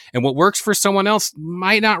unique, and what works for someone else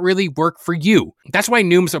might not really work for you. That's why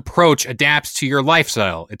Noom's approach adapts to your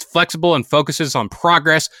lifestyle. It's flexible and focuses on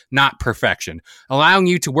progress, not perfection, allowing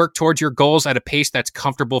you to work towards your goals at a pace that's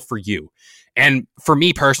comfortable for you. And for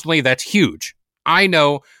me personally, that's huge. I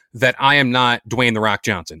know that I am not Dwayne The Rock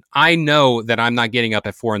Johnson. I know that I'm not getting up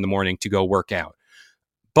at 4 a.m. to go work out.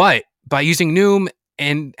 But by using Noom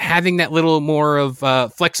and having that little more of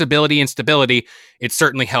flexibility and stability, it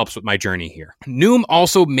certainly helps with my journey here. Noom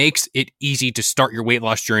also makes it easy to start your weight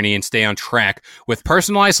loss journey and stay on track with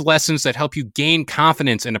personalized lessons that help you gain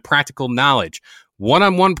confidence and a practical knowledge,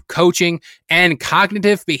 one-on-one coaching, and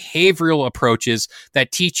cognitive behavioral approaches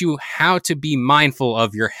that teach you how to be mindful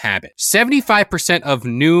of your habits. 75% of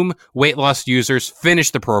Noom weight loss users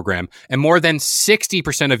finished the program, and more than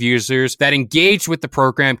 60% of users that engaged with the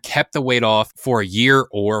program kept the weight off for a year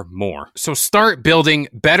or more. So start building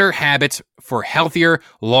better habits for healthier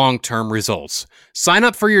long-term results. Sign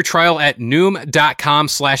up for your trial at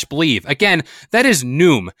Noom.com/believe. Again, that is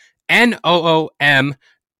Noom,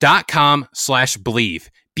 NOOM.com/believe.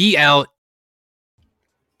 BL.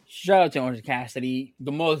 Shout out to Orange Cassidy,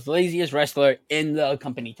 the most laziest wrestler in the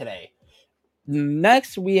company today.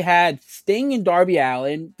 Next, we had Sting and Darby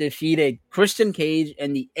Allin defeated Christian Cage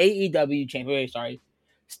and the AEW champion.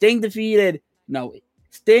 Sting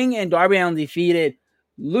and Darby Allin defeated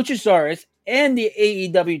Luchasaurus and the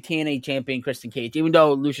AEW TNA champion Christian Cage. Even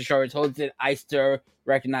though Luchasaurus holds it, I still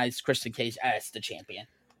recognize Christian Cage as the champion.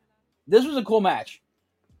 This was a cool match.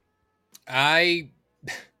 I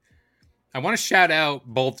want to shout out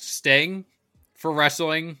both Sting for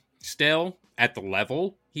wrestling still at the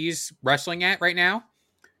level he's wrestling at right now,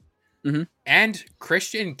 and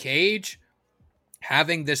Christian Cage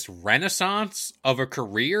having this renaissance of a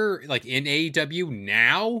career like in AEW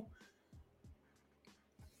now.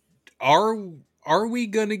 Are we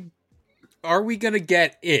gonna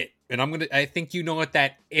get it? And I think you know what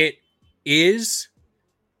that it is.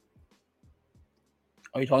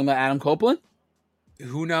 Are you talking about Adam Copeland?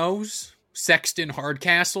 Who knows? Sexton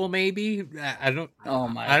Hardcastle, maybe. I don't. Oh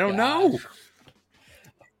my! I don't know.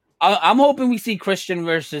 I'm hoping we see Christian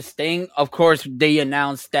versus Sting. Of course, they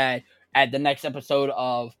announced that at the next episode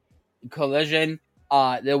of Collision,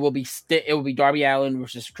 there will be it will be Darby Allin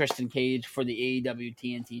versus Christian Cage for the AEW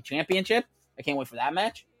TNT Championship. I can't wait for that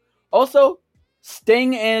match. Also,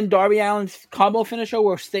 Sting and Darby Allin's combo finisher,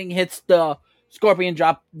 where Sting hits the Scorpion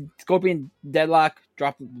deadlock,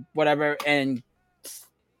 drop, whatever, and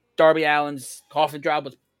Darby Allin's coffin drop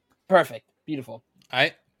was perfect, beautiful.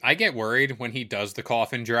 I get worried when he does the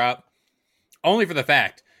coffin drop, only for the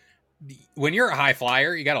fact when you're a high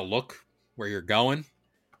flyer, you got to look where you're going.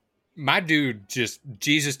 My dude just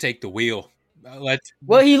Jesus take the wheel.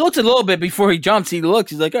 Well, he looks a little bit before he jumps. He looks.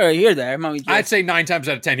 He's like, all right, here, there. I'd say 9 times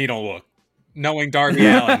out of 10 he don't look. Knowing Darby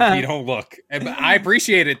Allin, he don't look. I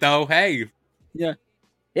appreciate it though. Hey, yeah.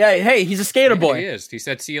 Hey, he's a skater boy. He is. He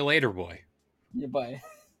said, "See you later, boy." Yeah, boy.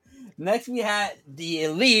 Next, we had the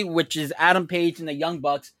Elite, which is Adam Page and the Young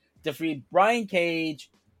Bucks, defeat Brian Cage.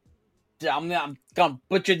 I'm gonna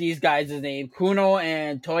butcher these guys' name. Kuno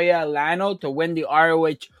and Toya Lano to win the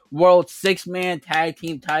ROH World 6-Man Tag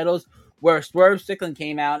Team titles, where Swerve Strickland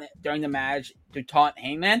came out during the match to taunt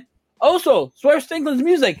Hangman. Also, Swerve Strickland's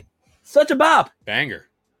music, such a bop. Banger.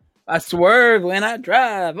 I swerve when I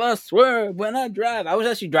drive. I swerve when I drive. I was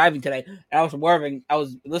actually driving today, and I was swerving. I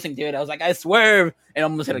was listening to it. I was like, I swerve, and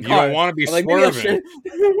almost hit a car. You don't want to be swerving.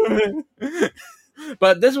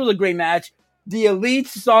 But this was a great match. The Elite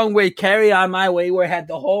song with Carry On My Way, where it had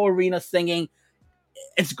the whole arena singing.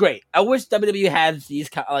 It's great. I wish WWE had these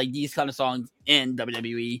kind of songs in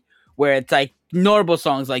WWE, where it's like notable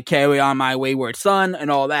songs like Carry On My Wayward Son and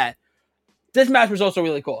all that. This match was also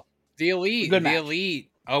really cool. The Elite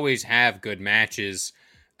always have good matches.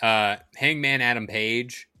 Hangman Adam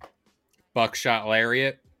Page, Buckshot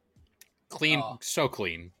Lariat, clean, so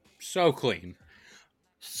clean.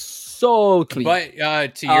 But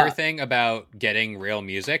to your thing about getting real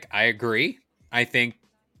music, I agree. I think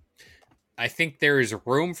there is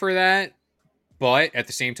room for that, but at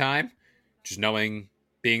the same time, just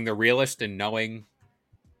being the realist and knowing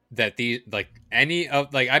that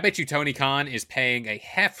I bet you Tony Khan is paying a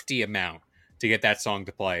hefty amount to get that song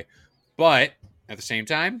to play, but at the same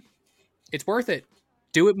time, it's worth it.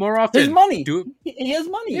 Do it more often. His money. Do it. He has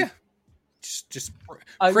money. Yeah. Just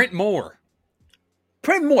print more.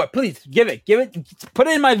 Print more, please. Give it. Put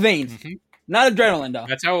it in my veins. Mm-hmm. Not adrenaline, though.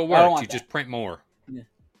 That's how it works. You just print more. Yeah.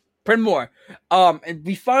 Print more. And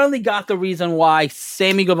we finally got the reason why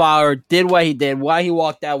Sammy Guevara did what he did, why he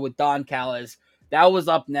walked out with Don Callis. That was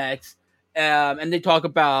up next. And they talk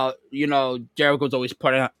about, Jericho's always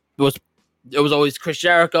it was always Chris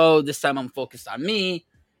Jericho. This time I'm focused on me.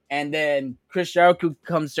 And then Chris Jericho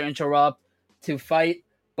comes to interrupt to fight.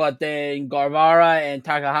 But then Guevara and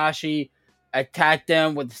Takahashi attacked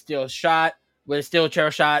them with a steel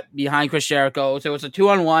chair shot behind Chris Jericho. So it's a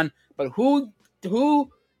 2-on-1. But who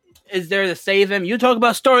is there to save him? You talk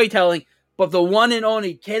about storytelling. But the one and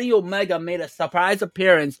only Kenny Omega made a surprise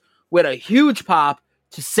appearance with a huge pop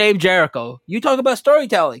to save Jericho. You talk about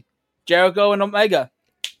storytelling. Jericho and Omega.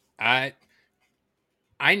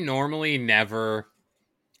 I normally never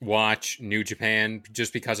watch New Japan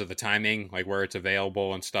just because of the timing, like where it's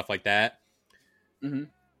available and stuff like that. Mm-hmm.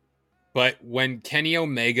 But when Kenny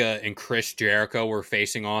Omega and Chris Jericho were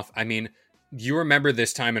facing off, I mean, you remember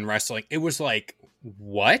this time in wrestling, it was like,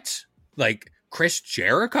 what? Like, Chris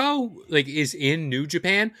Jericho is in New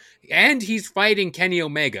Japan and he's fighting Kenny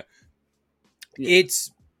Omega. Yeah.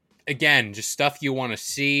 It's, again, just stuff you want to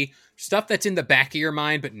see. Stuff that's in the back of your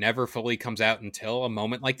mind, but never fully comes out until a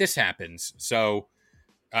moment like this happens. So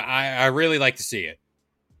I really like to see it.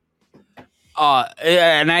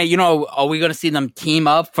 And are we going to see them team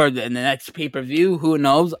up for the next pay-per-view? Who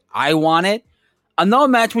knows? I want it. Another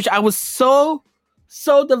match, which I was so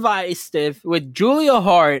divisive with Julia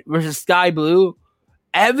Hart versus Sky Blue.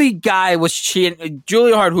 Every guy was cheering.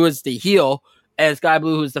 Julia Hart, who is the heel, and Sky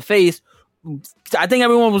Blue, who is the face, I think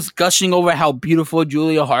everyone was gushing over how beautiful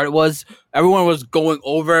Julia Hart was. Everyone was going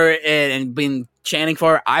over it and being chanting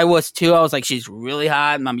for her. I was too. I was like, she's really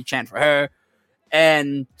hot. I'm gonna be chanting for her.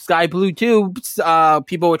 And Sky Blue too.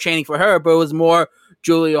 People were chanting for her, but it was more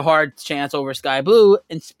Julia Hart's chance over Sky Blue.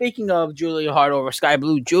 And speaking of Julia Hart over Sky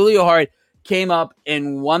Blue, Julia Hart came up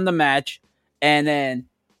and won the match. And then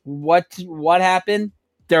what happened?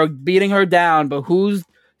 They're beating her down, but who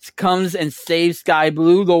comes and saves Sky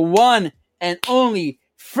Blue? The one and only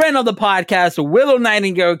friend of the podcast, Willow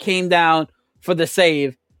Nightingale, came down for the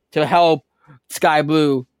save to help Sky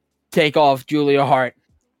Blue take off Julia Hart.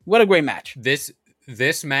 What a great match.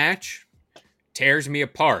 This match tears me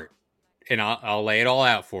apart, and I'll lay it all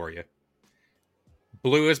out for you.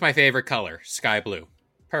 Blue is my favorite color, sky blue.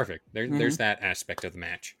 Perfect. There's that aspect of the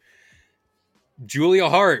match. Julia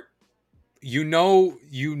Hart, you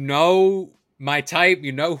know my type,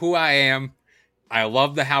 you know who I am. I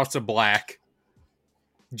love the House of Black.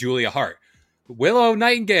 Julia Hart. Willow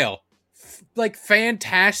Nightingale,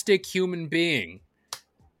 fantastic human being.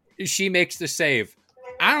 She makes the save.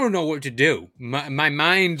 I don't know what to do. My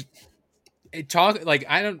mind I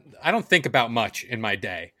don't think about much in my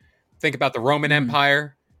day. Think about the Roman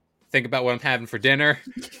Empire, think about what I'm having for dinner,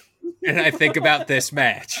 and I think about this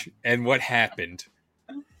match and what happened.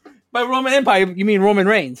 By Roman Empire, you mean Roman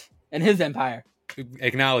Reigns and his empire.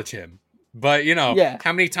 Acknowledge him. But,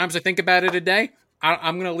 how many times I think about it a day?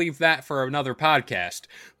 I'm going to leave that for another podcast.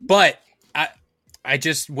 But I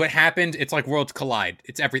just, what happened, it's like worlds collide.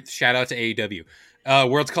 It's shout out to AEW.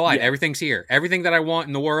 Worlds collide. Yeah. Everything's here. Everything that I want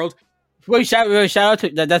in the world. Wait, shout out to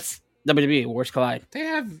that's WWE. Worlds collide. They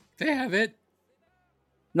have it.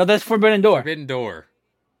 No, that's Forbidden Door.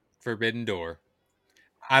 Forbidden Door.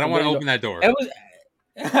 I don't want to open that door. I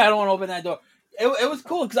don't want to open that door. It was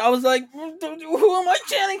cool because I was like, who am I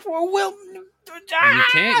chanting for? Will you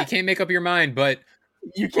can't make up your mind, but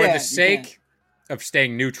for the sake of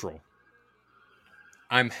staying neutral,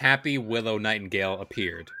 I'm happy Willow Nightingale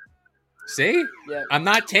appeared. See? Yeah. I'm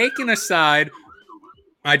not taking a side.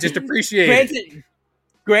 I just appreciate it.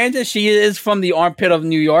 Granted, she is from the armpit of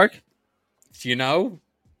New York.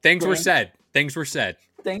 Things were said. Things were said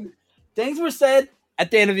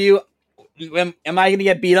at the interview. Am I going to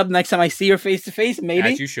get beat up next time I see her face to face?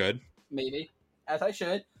 Maybe. As you should. Maybe. As I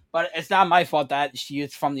should. But it's not my fault that she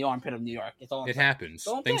is from the armpit of New York. It happens.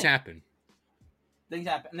 Things happen.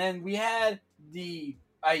 And then we had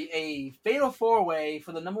a fatal four-way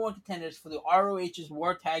for the number one contenders for the ROH's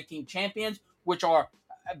World Tag Team Champions, which are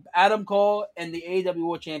Adam Cole and the AEW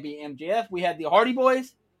World Champion MJF. We had the Hardy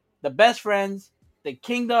Boys, the Best Friends, the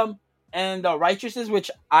Kingdom, and the Righteousness, which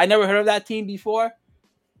I never heard of that team before.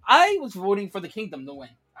 I was voting for the Kingdom to win.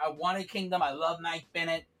 I wanted Kingdom. I love Mike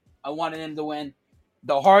Bennett. I wanted him to win.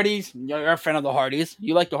 The Hardys, you're a fan of the Hardys.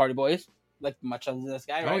 You like the Hardy Boys, like much as this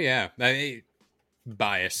guy, right? Oh yeah,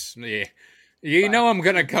 bias. Yeah. You know I'm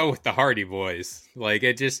gonna go with the Hardy Boys.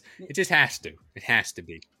 It just has to. It has to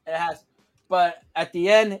be. It has. But at the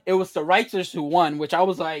end, it was the Righteous who won, which I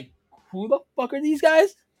was like, who the fuck are these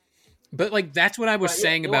guys? But that's what I was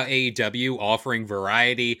saying about AEW, offering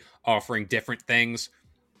variety, offering different things.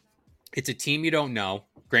 It's a team you don't know.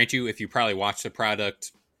 Grant you, if you probably watch the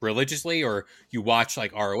product religiously, or you watch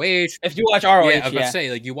ROH. If you watch ROH, I was about to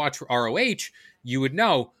say, you watch ROH, you would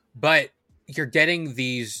know. But you're getting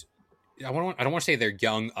these. I don't want to say they're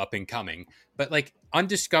young, up and coming, but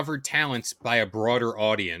undiscovered talents by a broader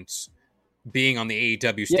audience being on the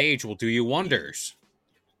AEW stage will do you wonders.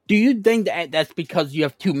 Do you think that that's because you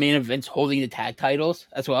have two main events holding the tag titles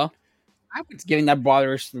as well? I was giving that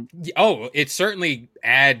broader. Oh, it certainly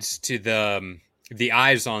adds to the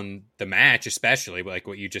eyes on the match, especially like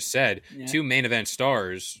what you just said. Yeah. Two main event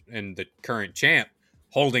stars and the current champ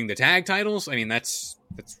holding the tag titles. I mean, that's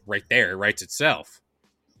right there. It writes itself.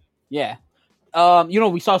 Yeah.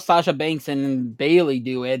 We saw Sasha Banks and Bayley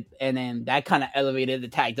do it, and then that kind of elevated the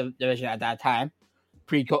tag division at that time,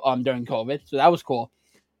 during COVID. So that was cool.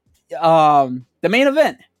 The main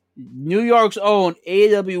event, New York's own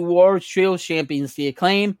AEW World Trios Champions, The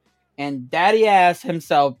Acclaim, and Daddy Ass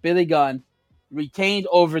himself, Billy Gunn, retained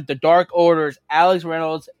over the Dark Order's Alex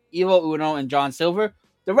Reynolds, Evil Uno, and John Silver.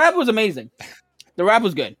 The rap was amazing. The rap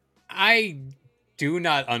was good. I do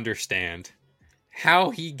not understand how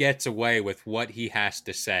he gets away with what he has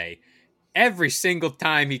to say every single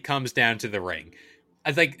time he comes down to the ring.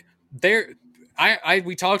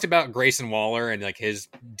 We talked about Grayson Waller and his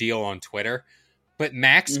deal on Twitter, but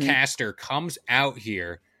Max Caster comes out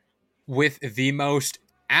here with the most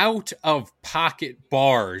out of pocket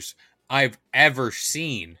bars I've ever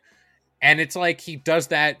seen. And it's he does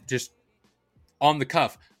that just on the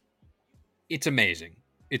cuff. It's amazing.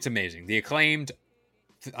 It's amazing. The Acclaimed,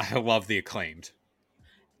 I love the Acclaimed.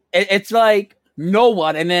 It's like no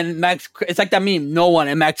one, and then Max. It's like that meme, no one,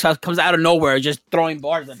 and Max comes out of nowhere just throwing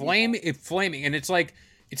bars at flaming, and it's like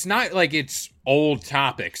it's not like it's old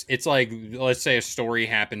topics. It's like, let's say a story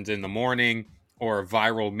happens in the morning, or a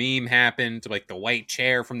viral meme happened, like the white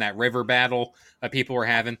chair from that river battle that people were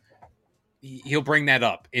having. He'll bring that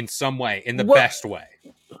up in some way, in the best way.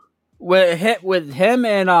 With him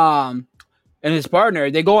and his partner,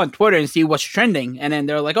 they go on Twitter and see what's trending, and then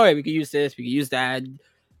they're like, "Oh, yeah, we could use this, we could use that."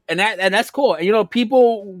 And that's cool. And, you know,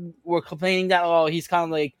 people were complaining that, oh, he's kind of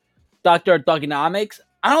like Dr. Thugonomics.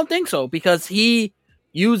 I don't think so, because he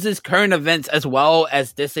uses current events as well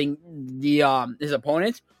as dissing his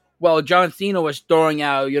opponents. Well, John Cena was throwing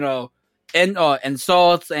out, you know,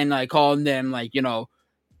 insults and like calling them like, telling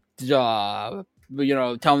them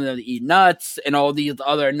to eat nuts and all these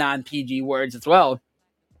other non-PG words as well.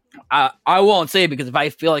 I won't say it, because if I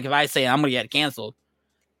say it, I'm gonna get canceled.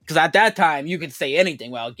 Because at that time, you could say anything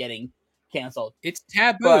without getting canceled. It's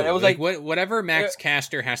taboo. But it was like whatever Max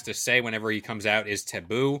Caster has to say whenever he comes out is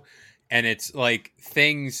taboo. And it's like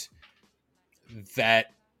things that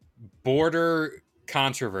border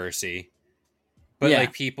controversy, but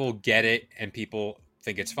like people get it and people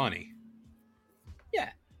think it's funny. Yeah.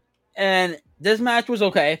 And this match was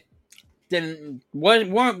okay.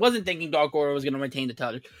 Wasn't thinking Dark Order was going to retain the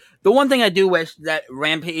title. The one thing I do wish that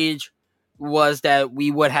Rampage was that we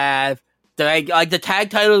would have the tag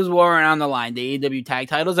titles weren't on the line. The AEW tag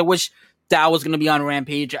titles. I wish that was going to be on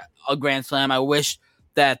Rampage, a Grand Slam. I wish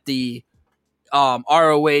that the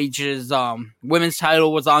ROH's women's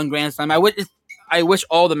title was on Grand Slam. I wish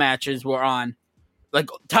all the matches were on not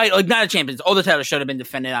a champions. All the titles should have been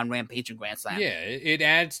defended on Rampage and Grand Slam. Yeah, it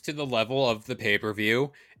adds to the level of the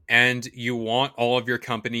pay-per-view, and you want all of your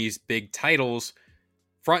company's big titles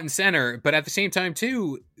front and center, but at the same time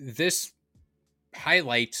too, this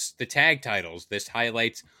highlights the tag titles. This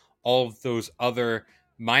highlights all of those other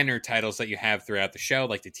minor titles that you have throughout the show,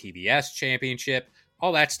 like the TBS Championship,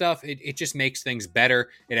 all that stuff. It just makes things better.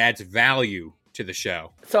 It adds value to the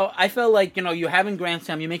show. So I feel like, you're having Grand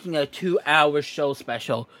Slam, you're making a 2-hour show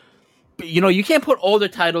special. But, you can't put all the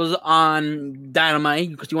titles on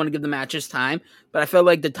Dynamite because you want to give the matches time. But I feel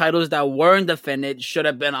like the titles that weren't defended should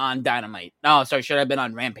have been on Dynamite. Should have been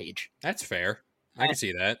on Rampage. That's fair. I can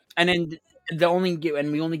see that. And then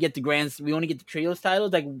we only get the trios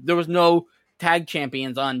titles. Like, there was no tag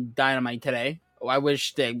champions on Dynamite today. I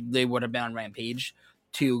wish they would have been on Rampage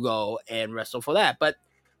to go and wrestle for that. But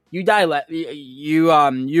you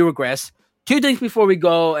regress. Two things before we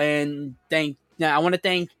go, and I want to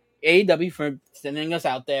thank AEW for sending us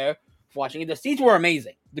out there, for watching it. The seats were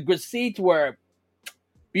amazing. The seats were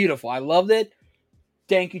beautiful. I loved it.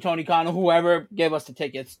 Thank you, Tony Khan, whoever gave us the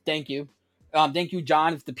tickets. Thank you. Thank you,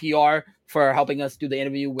 John, it's the PR, for helping us do the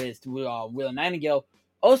interview with WILLOW Nightingale.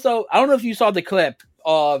 Also, I don't know if you saw the clip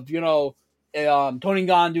of, Tony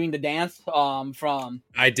Khan doing the dance from...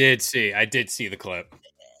 I did see the clip.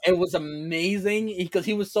 It was amazing because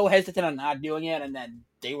he was so hesitant on not doing it, and then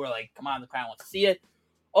they were like, come on, the crowd wants to see it.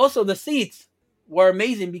 Also, the seats were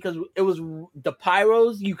amazing because it was the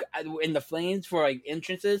pyros in the flames for like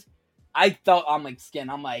entrances. I felt on my skin.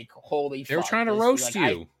 I'm like, holy fuck. They were trying to roast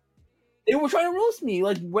you. They were trying to roast me.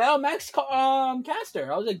 Like, well, Max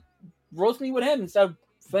Caster. I was like, roast me with him instead of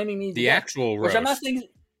flaming me. The actual roast. Which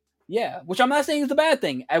I'm not saying is a bad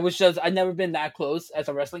thing. I've never been that close as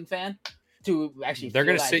a wrestling fan to actually. They're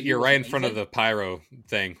going to sit you right in front of the pyro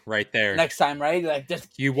thing right there. Next time, right? Like, just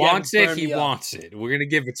he wants it. He wants it. We're going to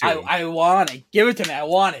give it to him. I want it. Give it to me. I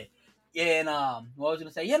want it. And what I was going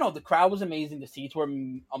to say, the crowd was amazing. The seats were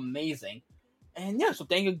amazing. And so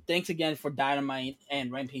thanks again for Dynamite and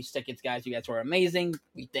Rampage tickets, guys. You guys were amazing.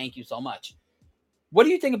 We thank you so much. What do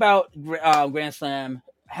you think about Grand Slam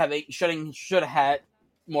should have had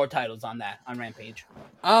more titles on Rampage?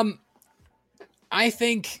 I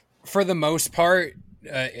think for the most part,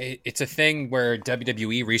 it's a thing where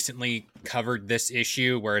WWE recently covered this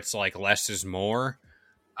issue where it's like less is more.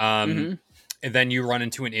 And then you run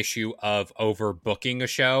into an issue of overbooking a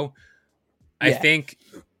show. Yeah. I think.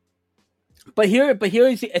 But here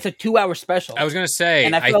it's a 2-hour special. I was going to say,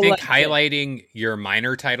 and I think highlighting your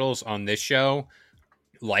minor titles on this show,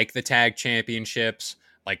 like the tag championships,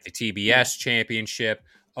 like the TBS championship,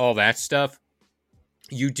 all that stuff,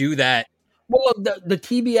 you do that. Well, the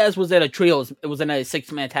TBS was at a trios. It was in a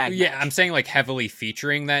 6-man tag match. I'm saying like heavily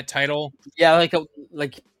featuring that title. Yeah,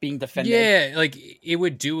 like being defended. Yeah, like it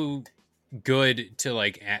would do good to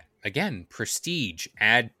like again prestige,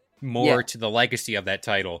 add more to the legacy of that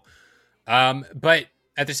title. But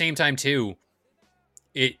at the same time too,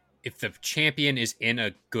 if the champion is in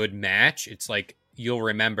a good match, it's like you'll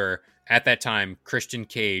remember at that time Christian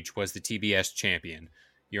Cage was the TBS champion.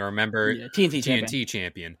 You'll remember TNT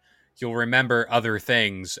champion. You'll remember other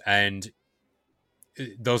things, and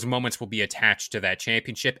those moments will be attached to that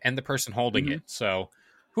championship and the person holding it. So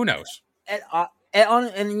who knows?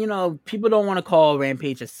 And you know, people don't want to call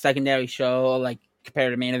Rampage a secondary show, like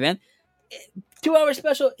compared to main event. 2 hour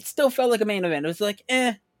special, it still felt like a main event. It was like,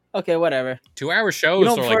 okay, whatever. 2 hour shows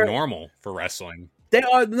are like normal for wrestling. They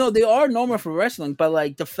are normal for wrestling, but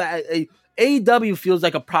like the fact AEW feels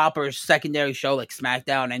like a proper secondary show, like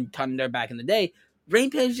SmackDown and Thunder back in the day.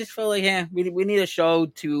 Rampage just felt like, we need a show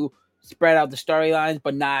to spread out the storylines,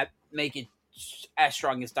 but not make it as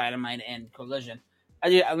strong as Dynamite and Collision.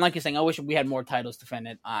 Like you're saying, I wish we had more titles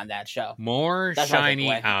defended on that show. More shiny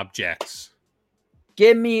objects.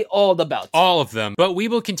 Give me all the belts. All of them. But we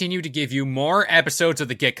will continue to give you more episodes of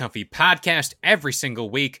the Get Comfy podcast every single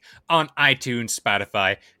week on iTunes,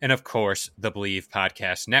 Spotify, and of course, the Believe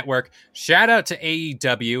Podcast Network. Shout out to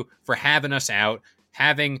AEW for having us out,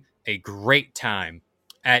 having a great time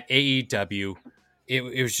at AEW.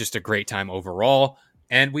 It was just a great time overall.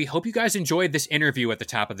 And we hope you guys enjoyed this interview at the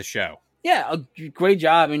top of the show. Yeah, a great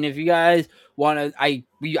job. And if you guys want to, I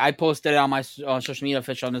posted it on my social media,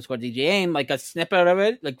 official_DJ AIM, like a snippet of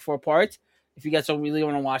it, like 4 parts. If you guys don't really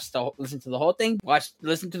want to listen to the whole thing,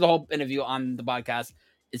 listen to the whole interview on the podcast.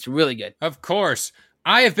 It's really good. Of course.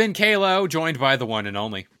 I have been Kalo, joined by the one and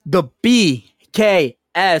only the BKS.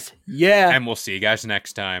 Yeah. And we'll see you guys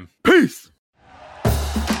next time. Peace.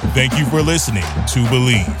 Thank you for listening to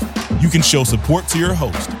Believe. You can show support to your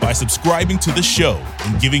host by subscribing to the show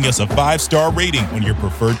and giving us a 5-star rating on your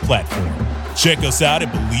preferred platform. Check us out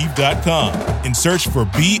at Believe.com and search for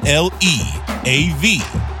BLEAV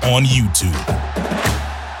on YouTube.